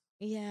 Yeah.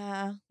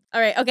 Yeah.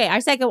 All right. Okay.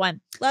 Our second one.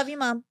 Love you,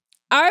 Mom.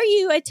 Are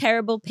you a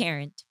terrible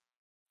parent?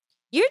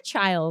 Your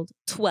child,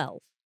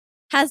 12,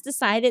 has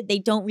decided they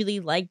don't really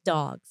like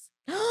dogs,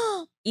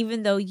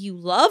 even though you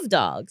love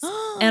dogs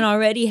and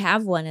already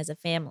have one as a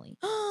family.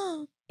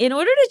 In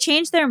order to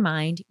change their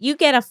mind, you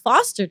get a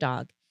foster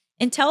dog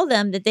and tell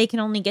them that they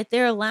can only get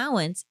their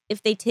allowance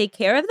if they take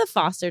care of the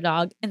foster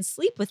dog and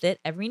sleep with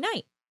it every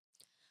night.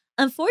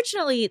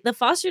 Unfortunately, the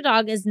foster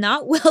dog is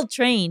not well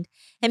trained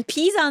and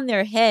pees on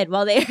their head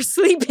while they are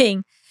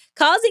sleeping,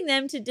 causing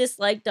them to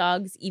dislike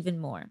dogs even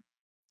more.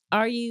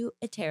 Are you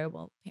a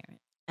terrible parent?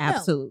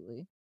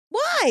 Absolutely.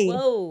 Why?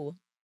 Whoa.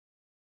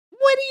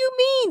 What do you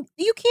mean?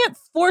 You can't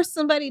force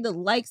somebody to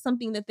like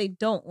something that they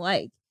don't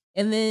like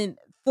and then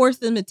force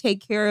them to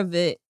take care of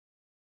it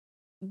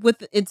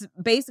with it's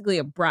basically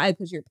a bribe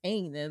because you're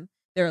paying them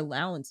their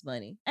allowance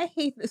money. I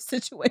hate this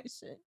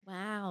situation.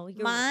 Wow.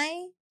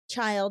 My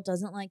child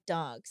doesn't like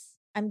dogs.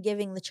 I'm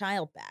giving the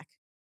child back.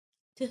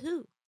 To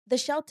who? The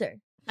shelter.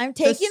 I'm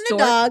taking the store?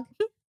 dog.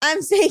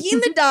 I'm taking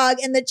the dog,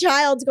 and the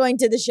child's going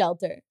to the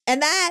shelter.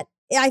 And that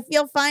I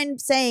feel fine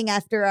saying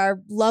after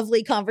our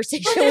lovely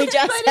conversation we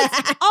just But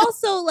it's had.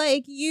 also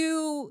like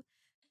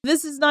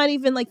this is not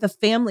even like the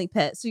family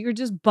pet. So you're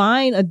just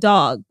buying a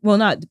dog. Well,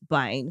 not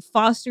buying,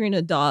 fostering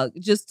a dog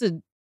just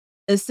to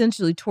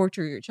essentially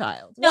torture your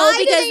child. No, Why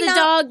do because they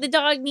not- the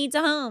dog needs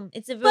a home.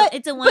 It's a But-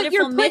 it's a but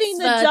you're wonderful putting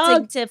the mitzvah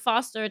dog- to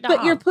foster a dog.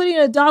 But you're putting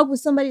a dog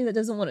with somebody that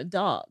doesn't want a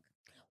dog.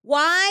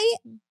 Why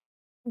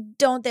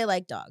don't they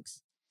like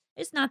dogs?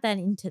 it's not that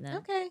into them.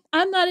 Okay.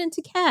 I'm not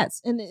into cats.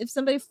 And if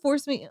somebody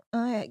forced me,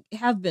 I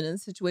have been in a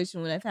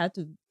situation when I've had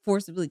to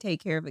forcibly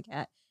take care of a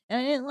cat and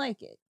I didn't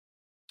like it.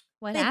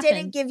 What They happened?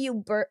 didn't give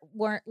you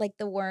like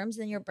the worms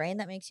in your brain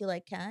that makes you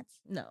like cats?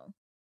 No.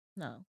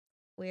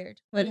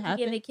 Weird. What Did you give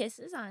happened? it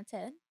kisses on its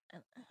head?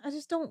 I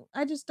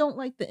just don't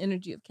like the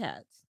energy of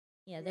cats.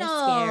 Yeah, they're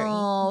scary.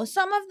 No,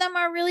 some of them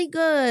are really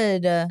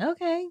good.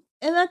 Okay.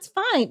 And that's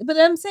fine. But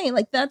I'm saying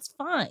like that's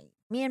fine.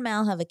 Me and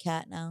Mal have a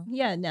cat now.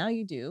 Yeah, now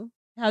you do.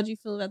 How'd you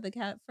feel about the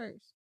cat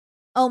first?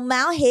 Oh,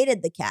 Mal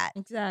hated the cat.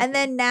 Exactly. And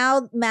then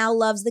now Mal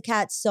loves the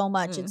cat so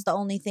much. Mm. It's the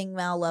only thing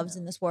Mal loves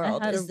in this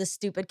world had is a- the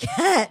stupid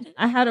cat.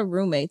 I had a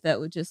roommate that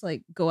would just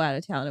like go out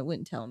of town and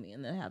wouldn't tell me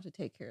and then have to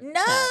take care of the No.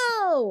 cat.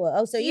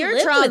 Oh, so You you're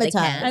lived with the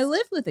traumatized. cat. I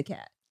lived with a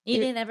cat. You It-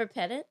 didn't ever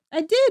pet it?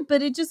 I did,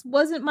 but it just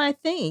wasn't my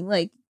thing.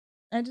 Like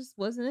I just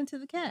wasn't into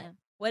the cat. Yeah.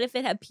 What if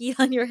it had peed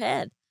on your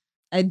head?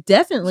 I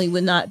definitely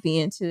would not be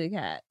into the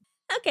cat.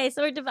 Okay,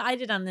 so we're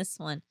divided on this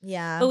one.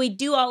 Yeah. But we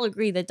do all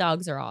agree that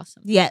dogs are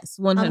awesome. Yes,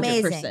 100%.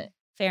 Amazing.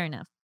 Fair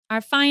enough.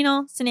 Our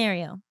final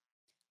scenario.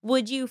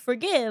 Would you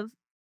forgive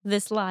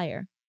this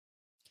liar?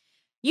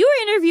 You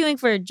are interviewing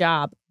for a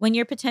job when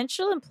your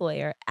potential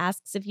employer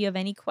asks if you have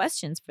any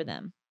questions for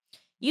them.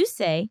 You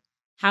say,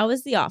 "How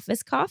is the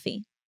office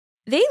coffee?"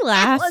 They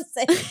laugh.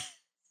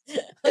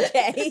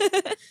 Okay.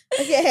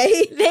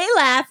 Okay. They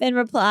laugh and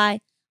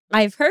reply,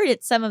 "I've heard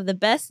it's some of the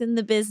best in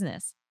the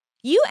business."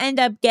 You end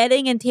up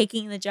getting and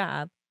taking the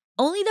job,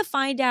 only to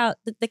find out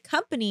that the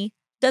company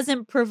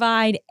doesn't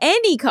provide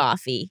any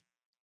coffee.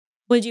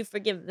 Would you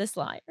forgive this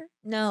liar?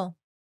 No.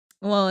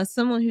 Well, as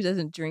someone who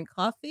doesn't drink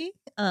coffee,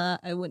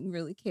 I wouldn't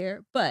really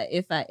care. But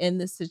if I in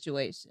this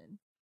situation,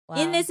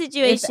 In this if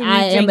situation,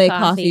 I you am drink a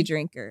coffee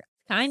drinker,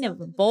 Kind of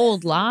a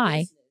bold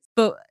lie.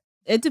 but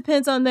it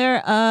depends on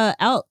their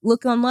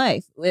outlook on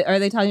life. Are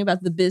they talking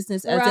about the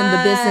business as in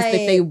the business that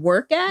they Right.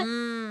 work at?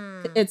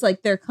 Mm. It's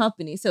like their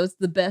company, so it's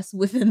the best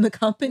within the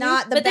company.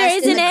 Not the But there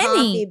best in isn't the coffee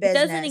any. It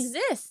doesn't business.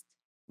 exist.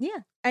 yeah,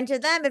 And to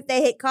them, if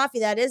they hate coffee,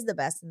 that is the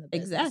best in the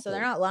business. So Exactly.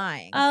 they're not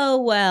lying. Oh,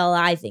 well,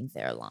 I think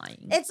they're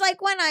lying. It's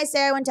like when I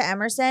say I went to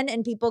Emerson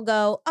and people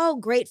go, "Oh,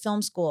 great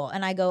film school."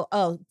 And I go,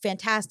 "Oh,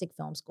 fantastic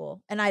film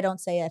school." And I don't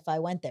say if I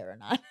went there or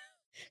not.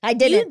 I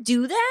didn't. You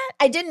do that?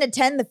 I didn't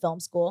attend the film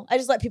school. I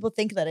just let people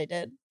think that I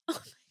did. Oh my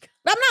God.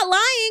 But I'm not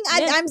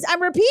lying. Yeah.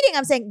 I'm repeating.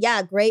 I'm saying,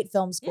 yeah, great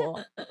film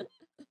school.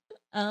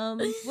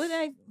 would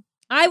I?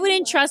 I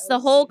wouldn't trust the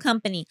whole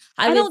company.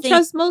 I would don't think-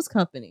 trust most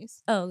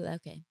companies. Oh,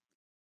 okay.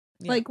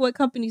 Yeah. Like, what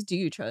companies do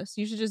you trust?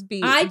 You should just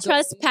be. I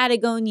trust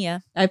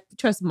Patagonia. I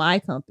trust my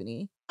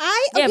company.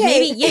 Yeah,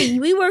 maybe. Yeah,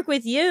 we work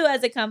with you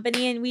as a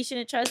company, and we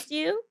shouldn't trust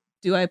you.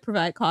 Do I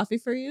provide coffee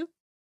for you?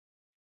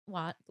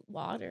 What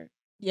water?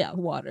 Yeah,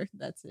 water.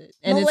 That's it.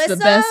 And Melissa? it's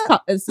the best.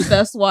 It's the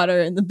best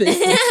water in the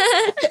business.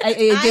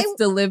 It gets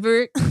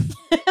delivered.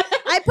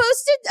 I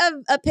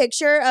posted a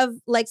picture of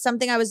like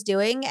something I was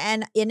doing,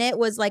 and in it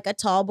was like a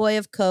tall boy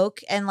of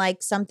Coke and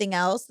like something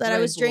else that I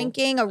Red was Bull.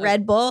 drinking, a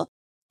Red Bull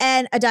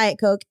and a Diet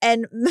Coke.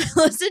 And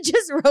Melissa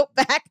just wrote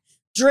back,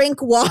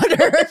 "Drink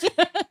water."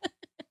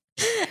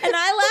 And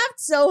I laughed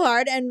so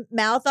hard, and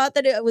Mal thought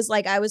that it was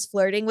like I was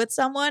flirting with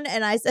someone,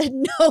 and I said,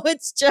 "No,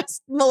 it's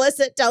just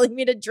Melissa telling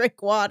me to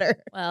drink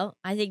water." Well,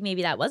 I think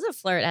maybe that was a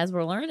flirt, as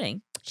we're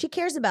learning. She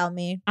cares about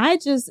me.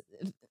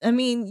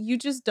 You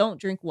just don't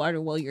drink water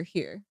while you're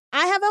here.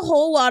 I have a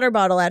whole water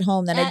bottle at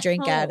home that I At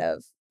drink out home.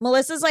 of.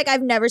 Melissa's like,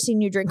 "I've never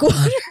seen you drink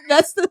water."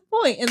 That's the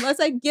point.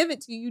 Unless I give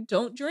it to you, you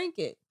don't drink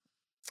it.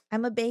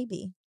 I'm a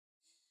baby.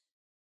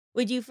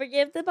 Would you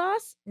forgive the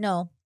boss?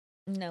 No.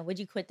 No. Would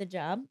you quit the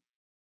job?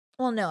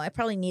 Well, no, I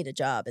probably need a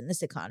job in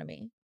this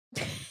economy.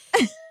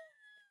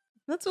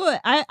 That's what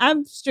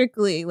I'm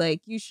strictly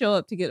like. You show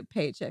up to get a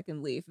paycheck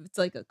and leave. If it's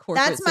like a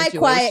corporate. That's my situation.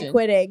 quiet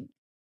quitting.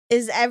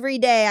 Is every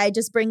day I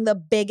just bring the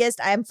biggest,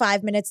 I'm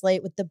 5 minutes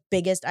late with the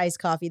biggest iced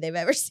coffee they've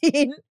ever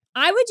seen.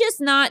 I would just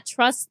not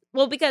trust.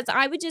 Well, because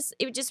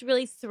it would just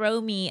really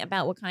throw me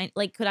about what kind.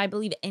 Like, could I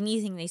believe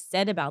anything they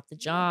said about the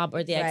job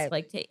or the Right.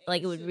 expectation?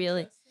 Like, it would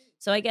really.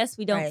 So I guess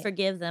we don't Right.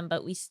 forgive them,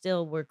 but we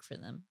still work for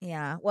them.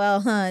 Yeah.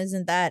 Well,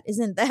 isn't that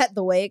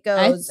the way it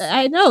goes?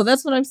 I know.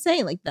 That's what I'm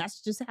saying. Like,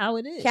 that's just how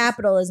it is.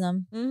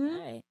 Capitalism. Mm-hmm.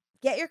 All right.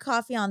 Get your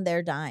coffee on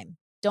their dime.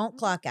 Don't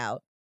clock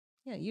out.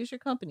 Yeah. Use your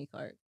company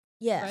card.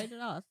 Yeah. Write it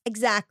off.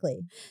 Exactly.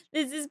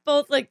 This is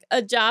both like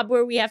a job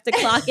where we have to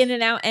clock in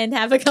and out and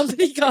have a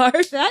company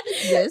card. That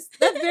exists.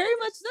 That very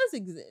much does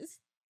exist.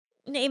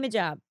 Name a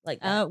job like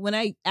that. When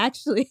I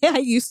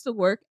used to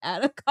work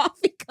at a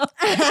coffee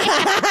company.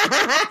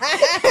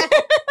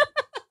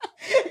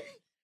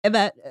 And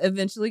that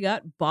eventually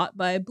got bought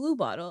by Blue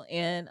Bottle,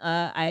 and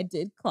I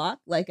did clock,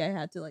 like I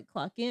had to like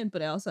clock in,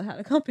 but I also had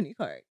a company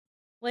card.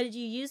 What did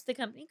you use the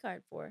company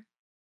card for?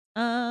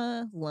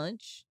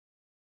 Lunch.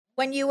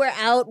 When you were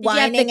out Did you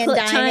have to whining and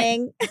click time?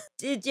 dining.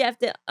 Did you have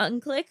to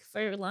unclick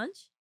for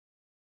lunch?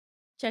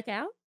 Check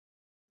out?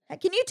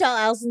 Can you tell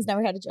Allison's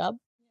never had a job?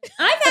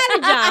 I've had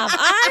a job.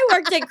 I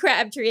worked at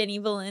Crabtree and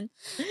Evelyn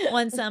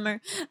one summer.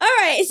 All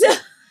right. So,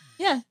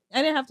 Yeah,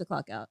 I didn't have to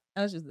clock out.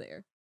 I was just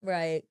there.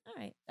 Right. all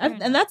right.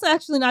 And that's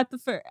actually not the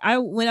first.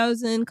 When I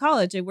was in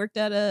college, I worked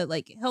at a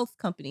like health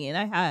company, and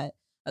I had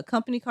a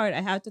company card.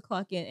 I had to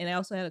clock in, and I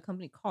also had a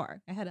company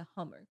car. I had a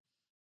Hummer.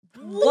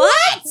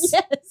 What?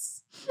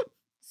 Yes.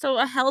 So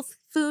a health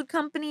food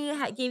company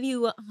gave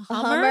you a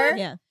Hummer? Hummer?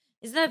 Yeah.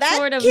 Is that, That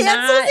sort of cancels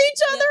not?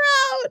 each other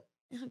out.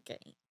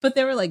 Okay. But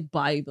they were like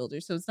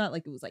bodybuilders, so it's not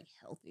like it was like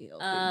healthy.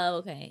 Oh,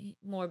 okay.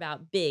 More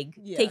about big,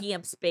 Yeah. taking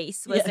up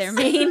space was Yes. their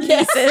main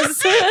Yes. pieces.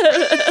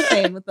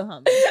 Same with the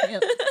Hummer.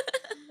 Yep.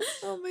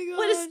 Oh my god!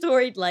 What a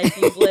storied life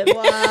you've lived.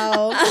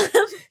 Wow.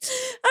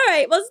 All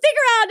right. Well, stick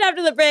around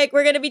after the break.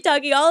 We're going to be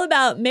talking all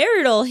about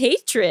marital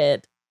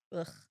hatred.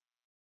 Ugh.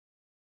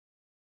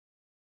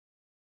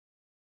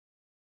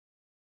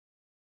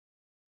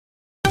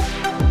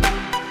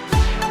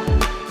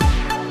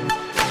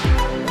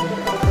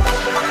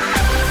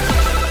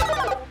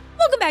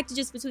 Welcome back to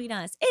Just Between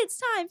Us. It's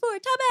time for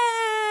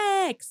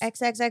topics.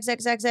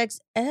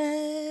 XXXXXX,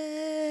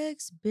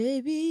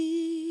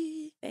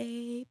 baby.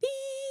 Baby.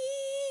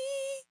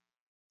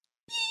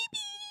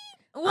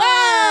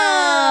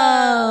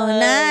 Wow,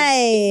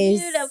 nice.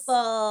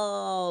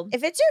 Beautiful.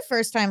 If it's your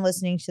first time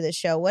listening to the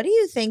show, what do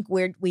you think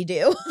we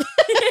do?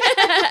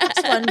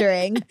 Just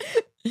wondering.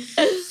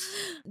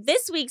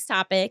 This week's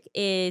topic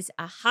is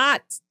a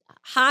hot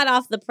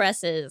off the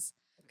presses.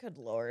 Good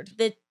Lord.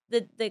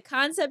 The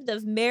concept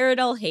of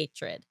marital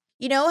hatred.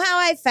 You know how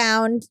I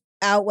found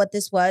out what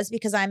this was?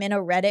 Because I'm in a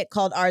Reddit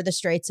called Are the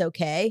Straights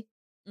Okay?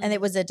 And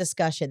it was a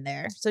discussion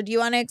there. So do you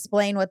want to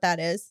explain what that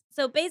is?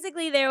 So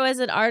basically, there was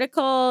an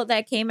article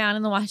that came out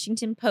in the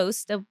Washington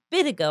Post a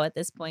bit ago at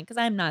this point, because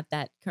I'm not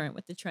that current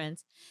with the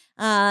trends.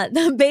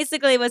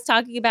 Basically, it was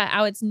talking about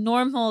how it's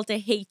normal to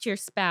hate your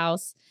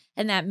spouse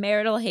and that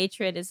marital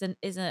hatred is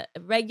a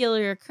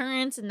regular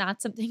occurrence and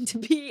not something to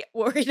be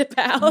worried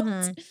about.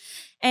 Mhm.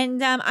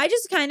 And I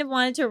just kind of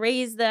wanted to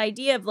raise the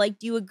idea of like,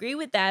 do you agree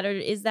with that, or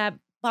is that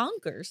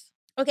bonkers?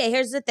 Okay,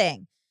 here's the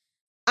thing.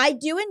 I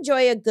do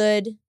enjoy a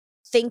good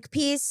think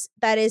piece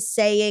that is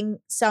saying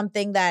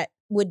something that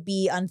would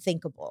be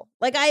unthinkable.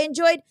 Like I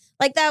enjoyed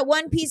like that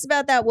one piece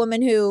about that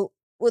woman who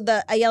with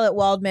the Ayelet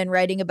Waldman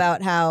writing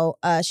about how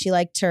she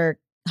liked her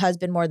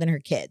husband more than her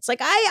kids. Like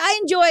I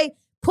enjoy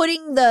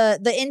putting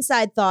the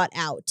inside thought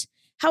out.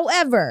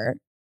 However,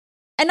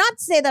 and not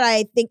to say that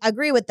I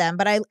agree with them,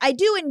 but I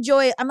do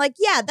enjoy, I'm like,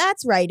 yeah,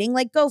 that's writing,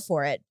 like go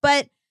for it.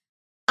 But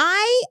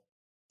I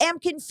am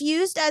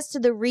confused as to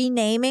the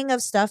renaming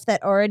of stuff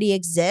that already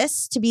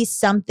exists to be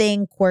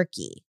something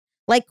quirky,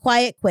 like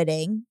quiet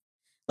quitting,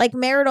 like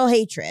marital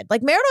hatred.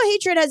 Like marital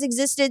hatred has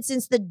existed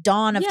since the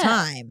dawn of Yeah.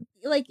 time.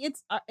 Like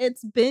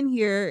it's been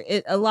here.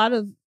 A lot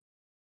of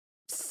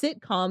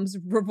sitcoms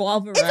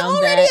revolve around It's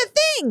already that.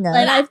 a thing.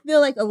 And I feel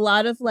like a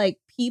lot of like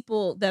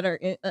people that are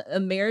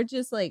in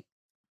marriages, like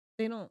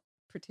they don't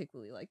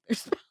particularly like their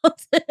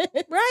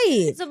spouses.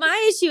 Right. So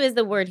my issue is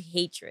the word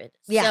hatred.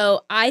 Yeah.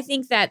 So I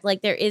think that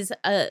like there is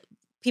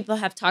people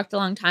have talked a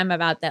long time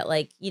about that,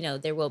 like, you know,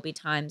 there will be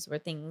times where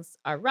things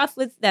are rough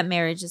with that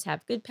marriages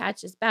have good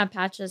patches, bad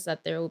patches,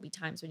 that there will be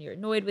times when you're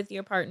annoyed with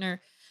your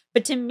partner.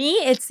 But to me,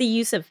 it's the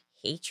use of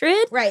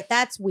hatred Right.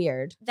 That's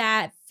weird.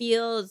 that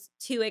feels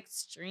too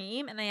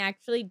extreme. And I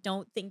actually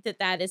don't think that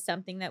that is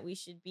something that we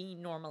should be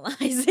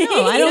normalizing.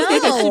 No, I don't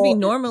think it should be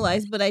No.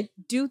 normalized, but I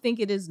do think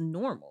it is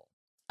normal.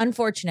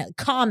 Unfortunately.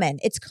 Common.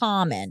 It's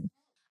common.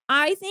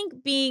 I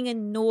think being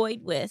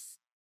annoyed with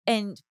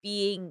and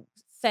being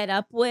fed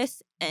up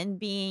with and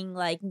being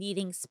like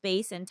needing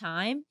space and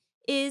time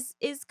is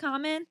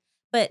common,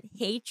 but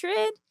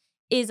hatred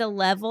is a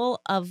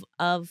level of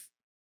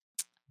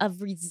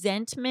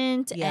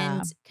resentment Yeah.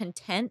 and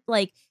contempt,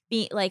 like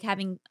being like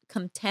having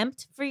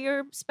contempt for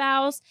your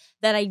spouse,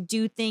 that I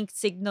do think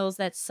signals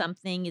that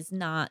something is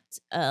not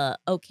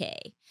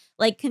okay.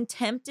 Like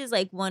contempt is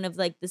like one of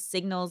like the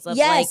signals of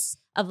Yes.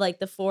 like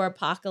the four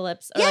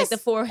apocalypse, or Yes. like the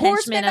four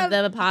Horsemen henchmen of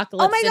the of-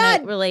 apocalypse my in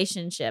God. a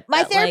relationship. My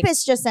that, like,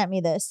 therapist just sent me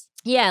this.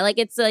 yeah, like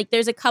it's like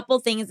there's a couple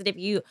things that if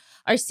you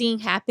are seeing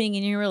happening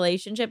in your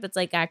relationship, it's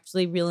like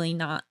actually really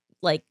not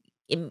like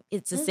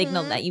it's a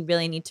signal Mhm. that you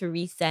really need to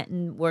reset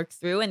and work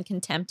through, and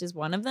contempt is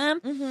one of them.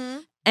 Mm-hmm.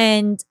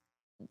 And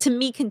to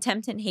me,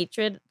 contempt and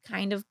hatred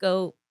kind of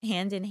go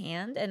hand in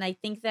hand. And I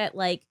think that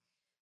like,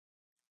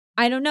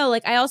 I don't know,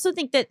 like I also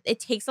think that it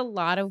takes a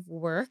lot of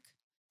work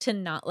to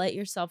not let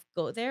yourself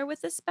go there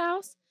with a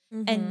spouse.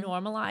 Mm-hmm. And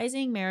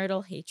normalizing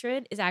marital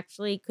hatred is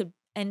actually could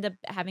end up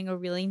having a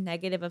really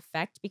negative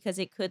effect, because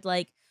it could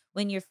like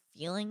when you're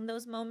feeling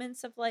those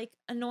moments of like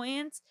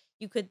annoyance,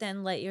 you could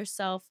then let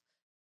yourself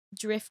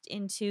drift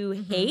into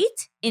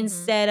hate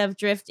instead of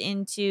drift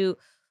into,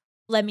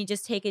 let me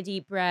just take a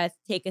deep breath,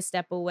 take a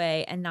step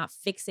away, and not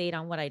fixate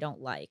on what I don't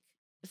like,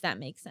 if that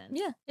makes sense.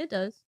 Yeah, it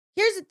does.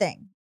 Here's the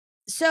thing.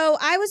 So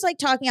I was like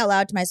talking out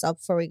loud to myself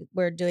before we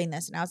were doing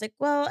this, and I was like,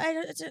 well,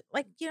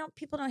 like, you know,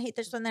 people don't hate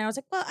their spouse. And then I was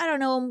like, well, I don't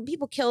know.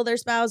 People kill their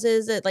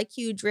spouses at like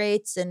huge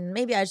rates, and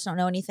maybe I just don't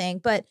know anything.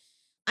 But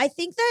I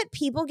think that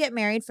people get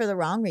married for the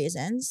wrong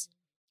reasons.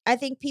 I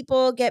think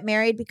people get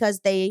married because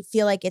they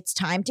feel like it's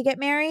time to get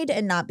married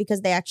and not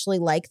because they actually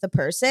like the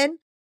person.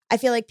 I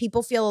feel like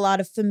people feel a lot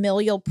of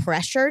familial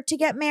pressure to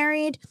get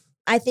married.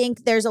 I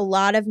think there's a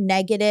lot of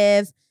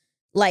negative,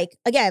 like,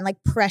 again,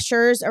 like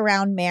pressures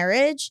around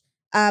marriage,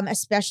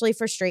 especially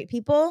for straight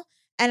people.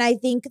 And I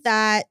think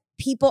that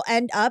people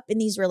end up in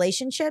these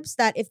relationships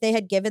that if they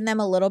had given them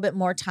a little bit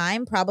more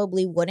time,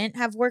 probably wouldn't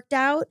have worked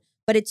out.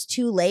 But it's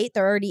too late.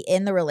 They're already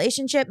in the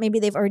relationship. Maybe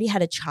they've already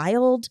had a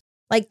child.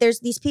 Like there's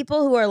these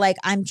people who are like,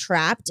 I'm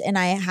trapped and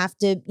I have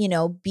to, you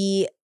know,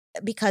 be,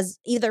 because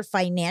either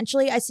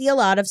financially, I see a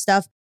lot of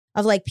stuff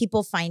of like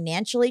people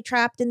financially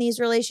trapped in these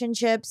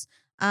relationships.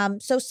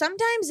 So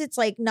sometimes it's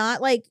like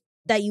not like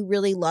that you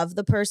really love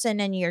the person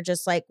and you're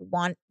just like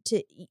want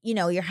to, you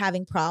know, you're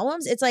having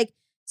problems. It's like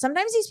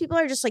sometimes these people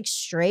are just like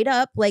straight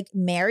up like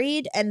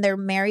married and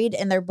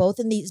they're both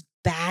in these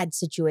bad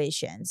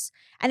situations.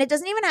 And it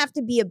doesn't even have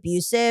to be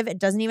abusive. It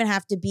doesn't even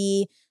have to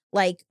be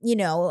like, you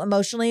know,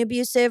 emotionally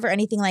abusive or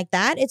anything like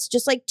that. It's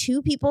just like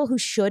two people who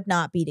should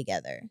not be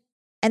together.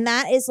 And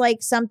that is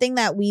like something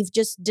that we've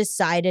just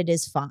decided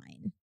is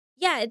fine.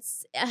 Yeah,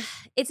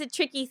 it's a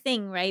tricky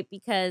thing, right?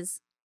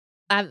 Because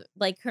I'm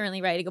like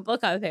currently writing a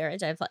book on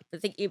marriage. I've like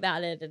been thinking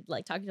about it and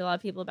like talking to a lot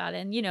of people about it.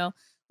 And, you know,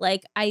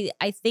 like I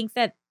think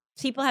that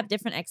people have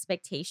different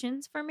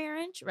expectations for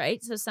marriage,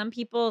 right? So some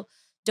people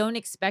don't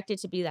expect it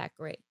to be that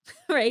great,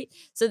 right?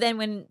 So then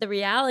when the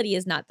reality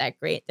is not that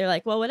great, they're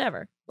like, well,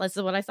 whatever. This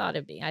is what I thought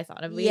it'd be. I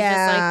thought it'd be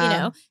just like, you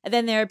know, and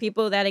then there are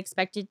people that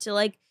expect it to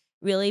like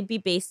really be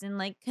based in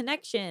like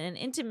connection and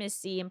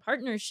intimacy and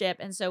partnership.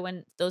 And so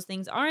when those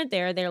things aren't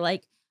there, they're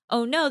like,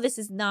 oh no, this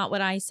is not what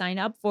I signed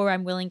up for.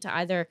 I'm willing to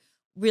either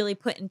really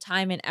put in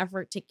time and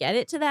effort to get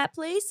it to that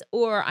place,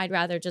 or I'd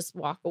rather just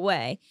walk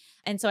away.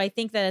 And so I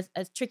think that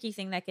a tricky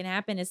thing that can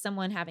happen is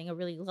someone having a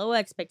really low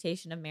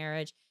expectation of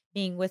marriage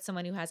being with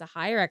someone who has a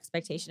higher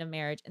expectation of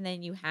marriage. And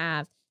then you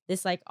have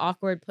this like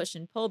awkward push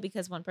and pull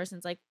because one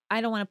person's like, I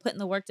don't want to put in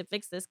the work to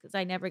fix this because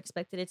I never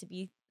expected it to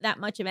be that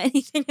much of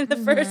anything in the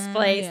first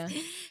place. Yeah.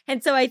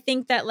 And so I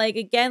think that like,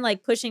 again,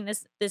 like pushing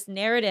this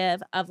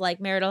narrative of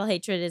like marital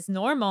hatred is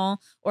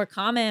normal or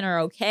common or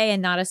okay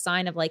and not a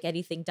sign of like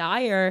anything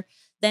dire,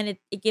 then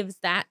it gives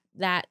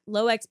that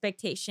low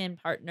expectation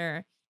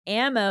partner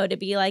ammo to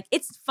be like,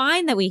 it's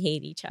fine that we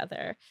hate each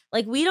other.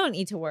 Like, we don't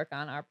need to work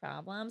on our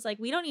problems. Like,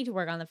 we don't need to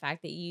work on the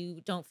fact that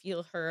you don't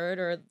feel heard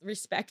or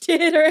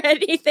respected or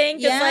anything.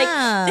 Because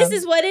like, this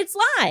is what it's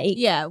like.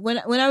 Yeah. When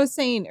I was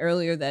saying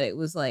earlier that it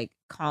was like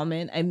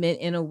common, I meant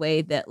in a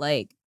way that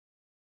like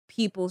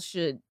people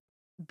should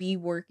be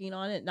working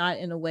on it, not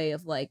in a way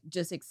of like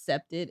just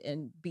accept it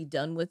and be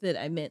done with it.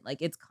 I meant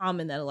like it's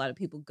common that a lot of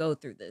people go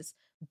through this,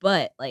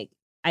 but like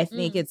I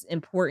think it's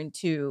important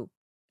to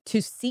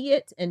see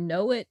it and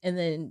know it and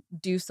then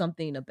do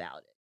something about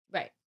it.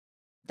 Right.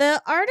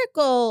 The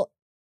article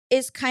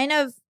is kind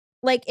of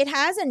like, it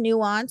has a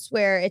nuance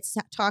where it's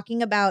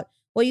talking about,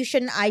 well, you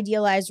shouldn't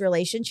idealize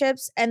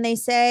relationships. And they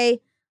say,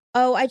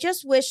 oh, I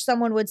just wish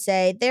someone would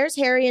say, there's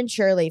Harry and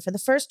Shirley. For the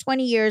first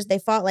 20 years, they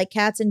fought like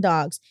cats and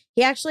dogs.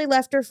 He actually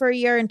left her for a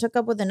year and took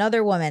up with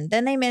another woman.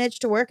 Then they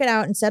managed to work it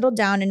out and settled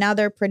down, and now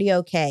they're pretty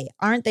okay.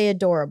 Aren't they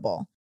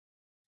adorable?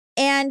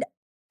 And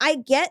I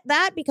get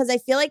that because I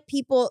feel like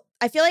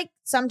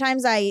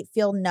sometimes I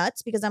feel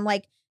nuts because I'm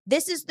like,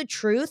 this is the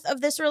truth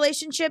of this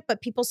relationship,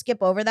 but people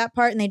skip over that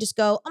part and they just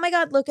go, oh my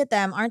God, look at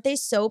them. Aren't they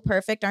so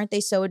perfect? Aren't they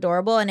so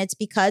adorable? And it's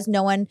because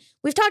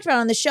we've talked about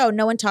on the show,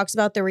 no one talks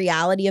about the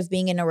reality of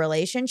being in a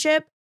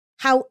relationship.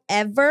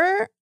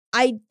 However,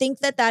 I think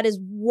that is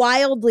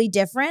wildly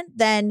different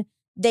than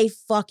they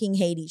fucking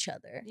hate each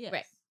other. Yes.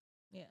 Right.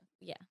 Yeah.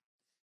 Yeah.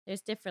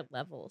 There's different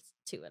levels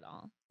to it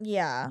all.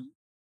 Yeah.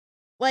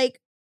 Like,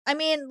 I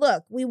mean,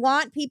 look, we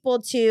want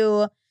people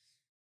to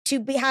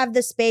have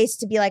the space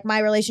to be like, my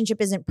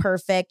relationship isn't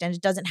perfect and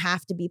it doesn't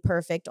have to be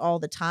perfect all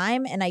the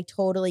time. And I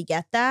totally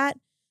get that.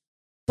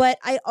 But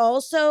I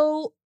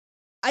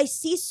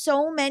see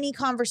so many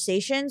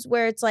conversations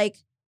where it's like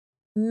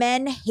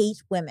men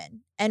hate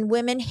women and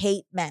women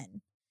hate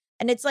men.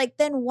 And it's like,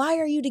 then why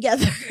are you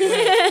together?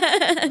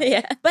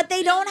 Yeah. But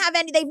they've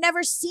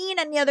never seen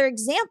any other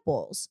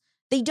examples.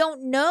 They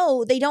don't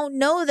know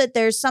that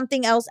there's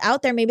something else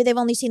out there. Maybe they've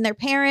only seen their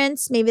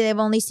parents. Maybe they've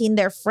only seen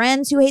their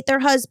friends who hate their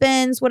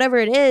husbands, whatever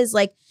it is.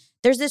 Like,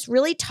 there's this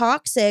really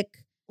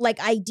toxic, like,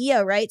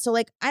 idea, right? So,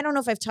 like, I don't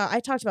know if I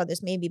talked about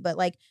this maybe, but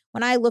like,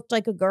 when I looked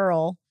like a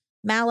girl,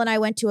 Mal and I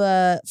went to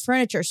a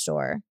furniture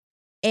store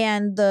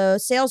and the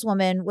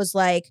saleswoman was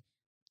like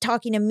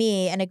talking to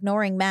me and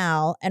ignoring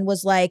Mal and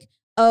was like,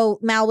 oh,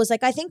 Mal was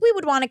like, I think we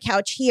would want a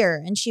couch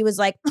here. And she was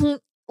like,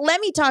 let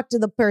me talk to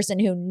the person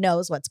who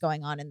knows what's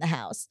going on in the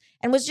house,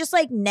 and was just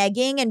like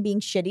negging and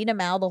being shitty to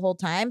Mal the whole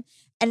time.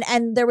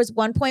 And there was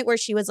one point where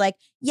she was like,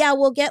 yeah,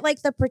 we'll get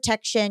like the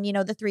protection,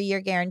 the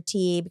 3-year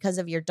guarantee because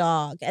of your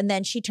dog. And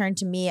then she turned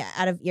to me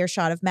out of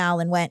earshot of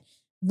Mal and went,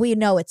 we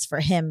know it's for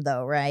him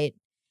though, right?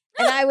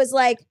 And I was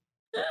like,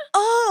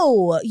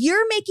 oh,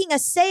 you're making a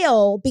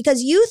sale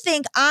because you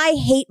think I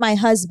hate my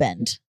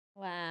husband.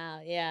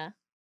 Wow. Yeah.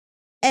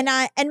 And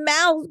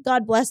Mal,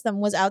 God bless them,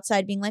 was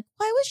outside being like,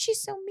 why was she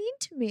so mean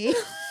to me? And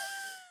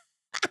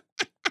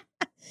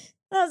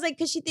I was like,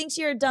 because she thinks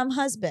you're a dumb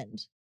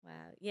husband. Wow.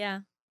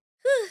 Yeah.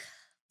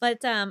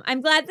 But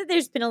I'm glad that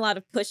there's been a lot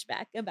of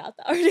pushback about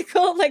the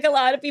article. Like, a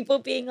lot of people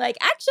being like,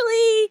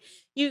 actually,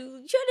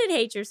 you shouldn't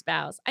hate your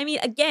spouse. I mean,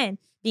 again,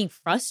 being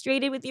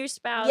frustrated with your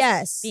spouse.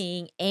 Yes.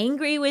 Being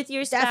angry with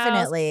your spouse.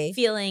 Definitely.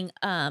 Feeling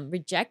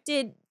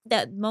rejected.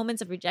 That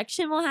moments of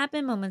rejection will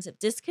happen. Moments of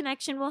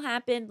disconnection will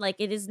happen. Like,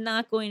 it is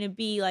not going to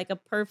be like a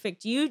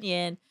perfect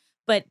union,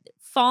 but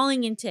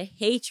falling into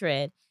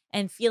hatred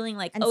and feeling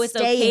like, And oh, it's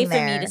okay staying for me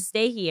there. to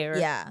stay here.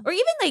 Yeah. Or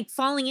even like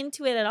falling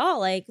into it at all.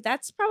 Like,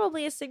 that's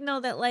probably a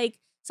signal that like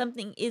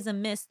something is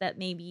amiss, that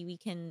maybe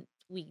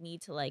we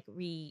need to like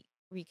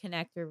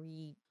reconnect or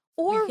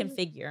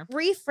reconfigure.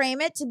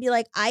 Reframe it to be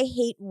like, I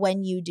hate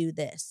when you do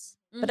this,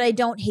 but I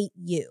don't hate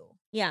you.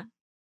 Yeah.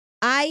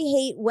 I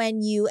hate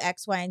when you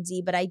X, Y, and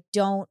Z, but I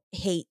don't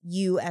hate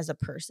you as a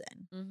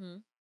person. Mm-hmm.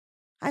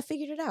 I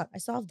figured it out. I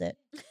solved it.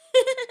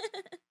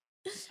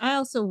 I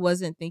also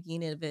wasn't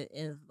thinking of it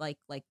in like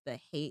the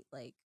hate,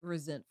 like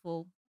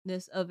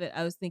resentfulness of it.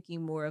 I was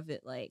thinking more of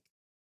it like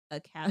a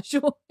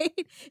casual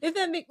hate. If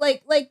that make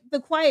like the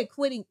quiet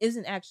quitting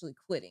isn't actually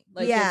quitting.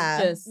 Like,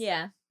 it's just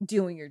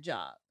doing your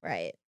job.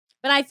 Right.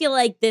 But I feel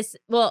like this,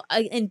 well,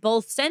 in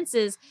both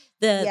senses,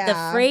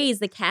 the phrase,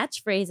 the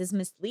catchphrase is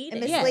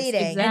misleading. Misleading.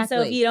 Yes, exactly. And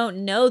so if you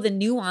don't know the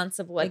nuance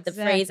of what the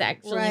phrase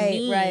actually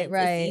means,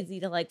 it's easy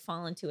to like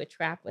fall into a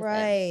trap with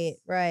it.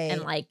 Right.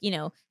 And like,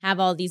 have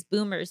all these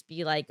boomers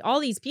be like,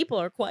 all these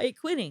people are quiet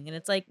quitting. And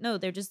it's like, no,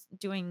 they're just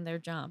doing their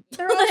job.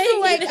 They're also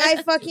like,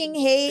 I fucking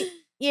hate,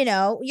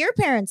 your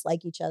parents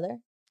like each other.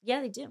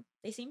 Yeah, they do.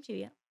 They seem to,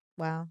 yeah.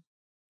 Wow.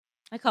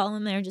 I call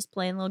them, they're just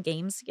playing little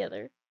games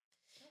together.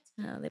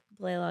 They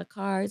play a lot of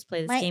cards,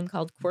 play this game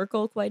called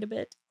Quirkle quite a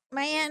bit.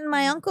 My aunt and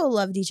my uncle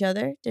loved each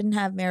other, didn't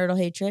have marital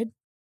hatred.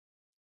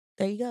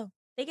 There you go.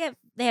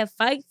 They have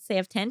fights, they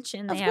have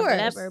tension, they Of have course.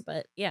 whatever,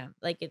 but yeah,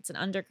 like it's an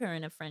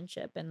undercurrent of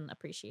friendship and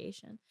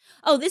appreciation.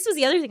 Oh, this was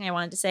the other thing I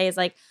wanted to say is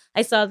like,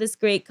 I saw this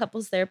great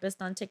couples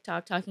therapist on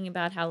TikTok talking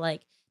about how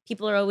like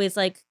people are always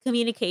like,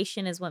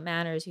 communication is what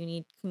matters. You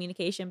need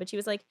communication. But she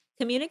was like,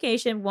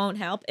 communication won't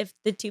help if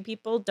the two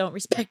people don't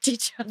respect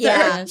each other.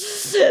 Yeah.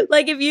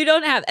 Like if you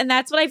don't have, and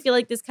that's what I feel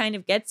like this kind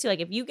of gets to. Like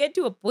if you get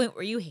to a point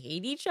where you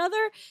hate each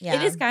other, Yeah.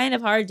 it is kind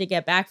of hard to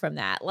get back from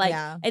that. Like,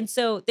 Yeah. and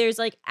so there's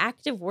like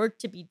active work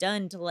to be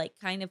done to like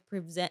kind of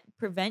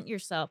prevent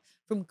yourself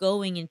from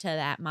going into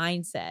that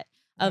mindset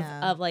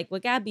of like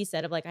what Gabby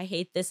said of like, I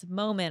hate this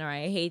moment or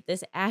I hate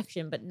this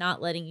action, but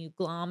not letting you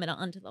glom it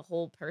onto the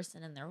whole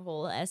person and their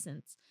whole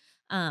essence.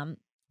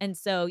 And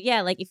so,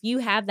 yeah, like if you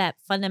have that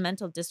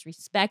fundamental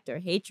disrespect or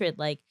hatred,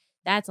 like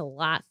that's a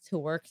lot to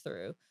work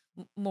through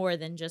more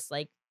than just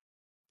like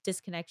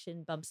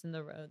disconnection, bumps in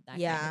the road, that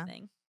kind of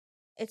thing.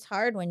 It's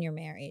hard when you're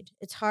married.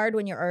 It's hard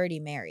when you're already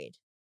married.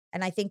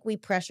 And I think we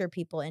pressure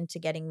people into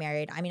getting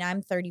married. I mean,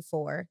 I'm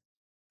 34.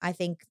 I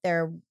think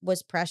there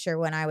was pressure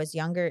when I was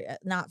younger,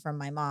 not from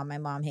my mom. My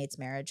mom hates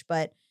marriage,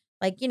 but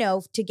like, you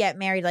know, to get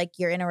married, like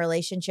you're in a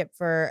relationship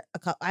for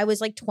I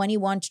was like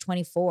 21 to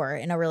 24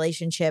 in a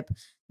relationship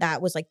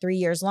that was like 3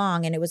 years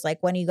long. And it was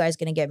like, when are you guys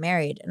going to get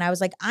married? And I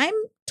was like, I'm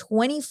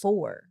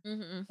 24.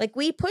 Mm-hmm. Like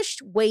we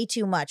pushed way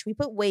too much. We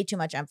put way too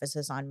much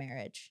emphasis on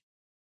marriage.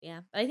 Yeah,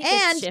 but I think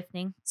it's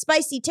shifting.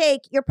 Spicy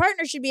take, your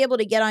partner should be able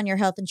to get on your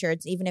health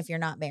insurance even if you're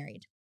not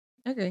married.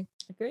 Agree.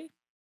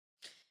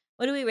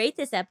 What do we rate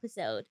this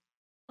episode?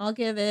 I'll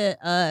give it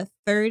a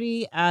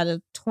 30 out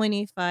of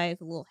 25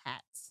 little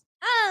hats.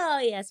 Oh,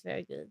 yes,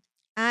 very good.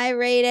 I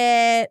rate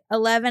it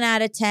 11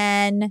 out of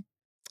 10.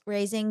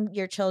 Raising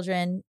your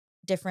children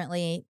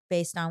differently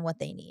based on what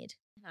they need.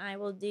 I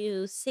will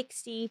do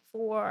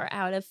 64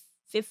 out of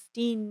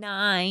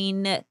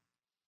 59.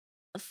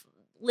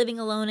 Living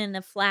alone in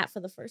a flat for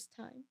the first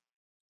time.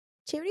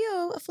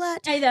 Cheerio, a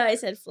flat. I know I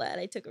said flat.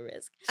 I took a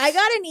risk. I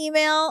got an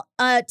email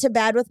to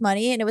Bad with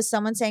Money, and it was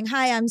someone saying,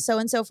 "Hi, I'm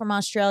so-and-so from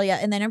Australia."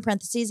 And then in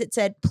parentheses, it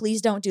said, "Please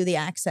don't do the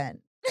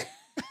accent."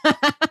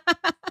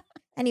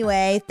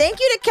 Anyway, thank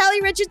you to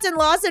Kelli, Richardson,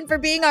 Lawson for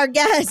being our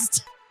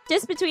guest.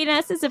 Just Between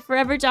Us is a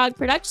Forever Dog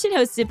production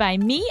hosted by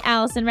me,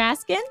 Allison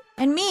Raskin.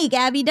 And me,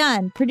 Gabby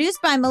Dunn.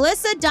 Produced by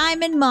Melissa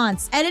Diamond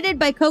Montz. Edited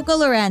by Coco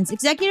Lorenz.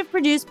 Executive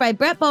produced by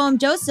Brett Boehm,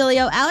 Joe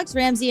Cilio, Alex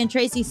Ramsey, and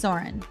Tracy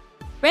Soren.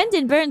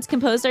 Brendan Burns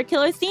composed our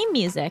killer theme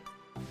music.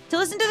 To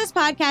listen to this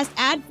podcast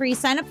ad-free,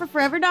 sign up for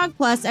Forever Dog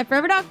Plus at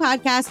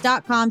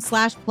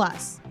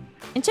foreverdogpodcast.com/plus.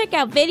 And check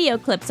out video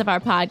clips of our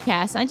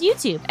podcast on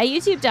YouTube at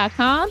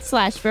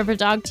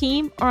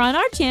youtube.com/foreverdogteam or on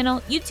our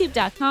channel,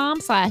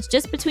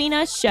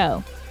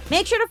 youtube.com/justbetweenusshow.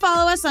 Make sure to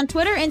follow us on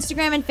Twitter,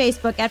 Instagram, and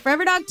Facebook at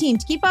Forever Dog Team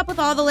to keep up with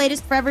all the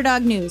latest Forever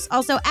Dog news.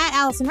 Also at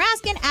Allison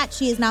Raskin, at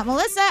She Is Not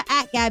Melissa,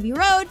 at Gabby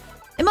Road,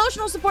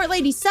 Emotional Support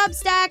Lady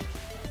Substack,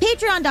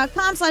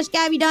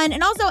 patreon.com/Gabby Dunn,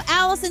 and also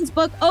Allison's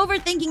book,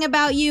 Overthinking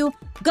About You.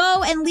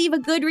 Go and leave a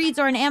Goodreads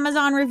or an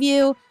Amazon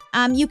review.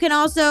 You can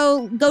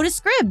also go to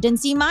Scribd and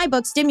see my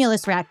book,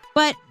 Stimulus Wreck.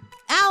 But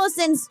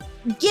Allison's,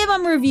 give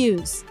them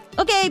reviews.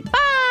 Okay,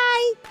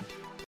 bye!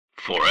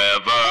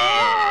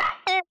 Forever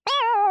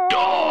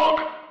Dog.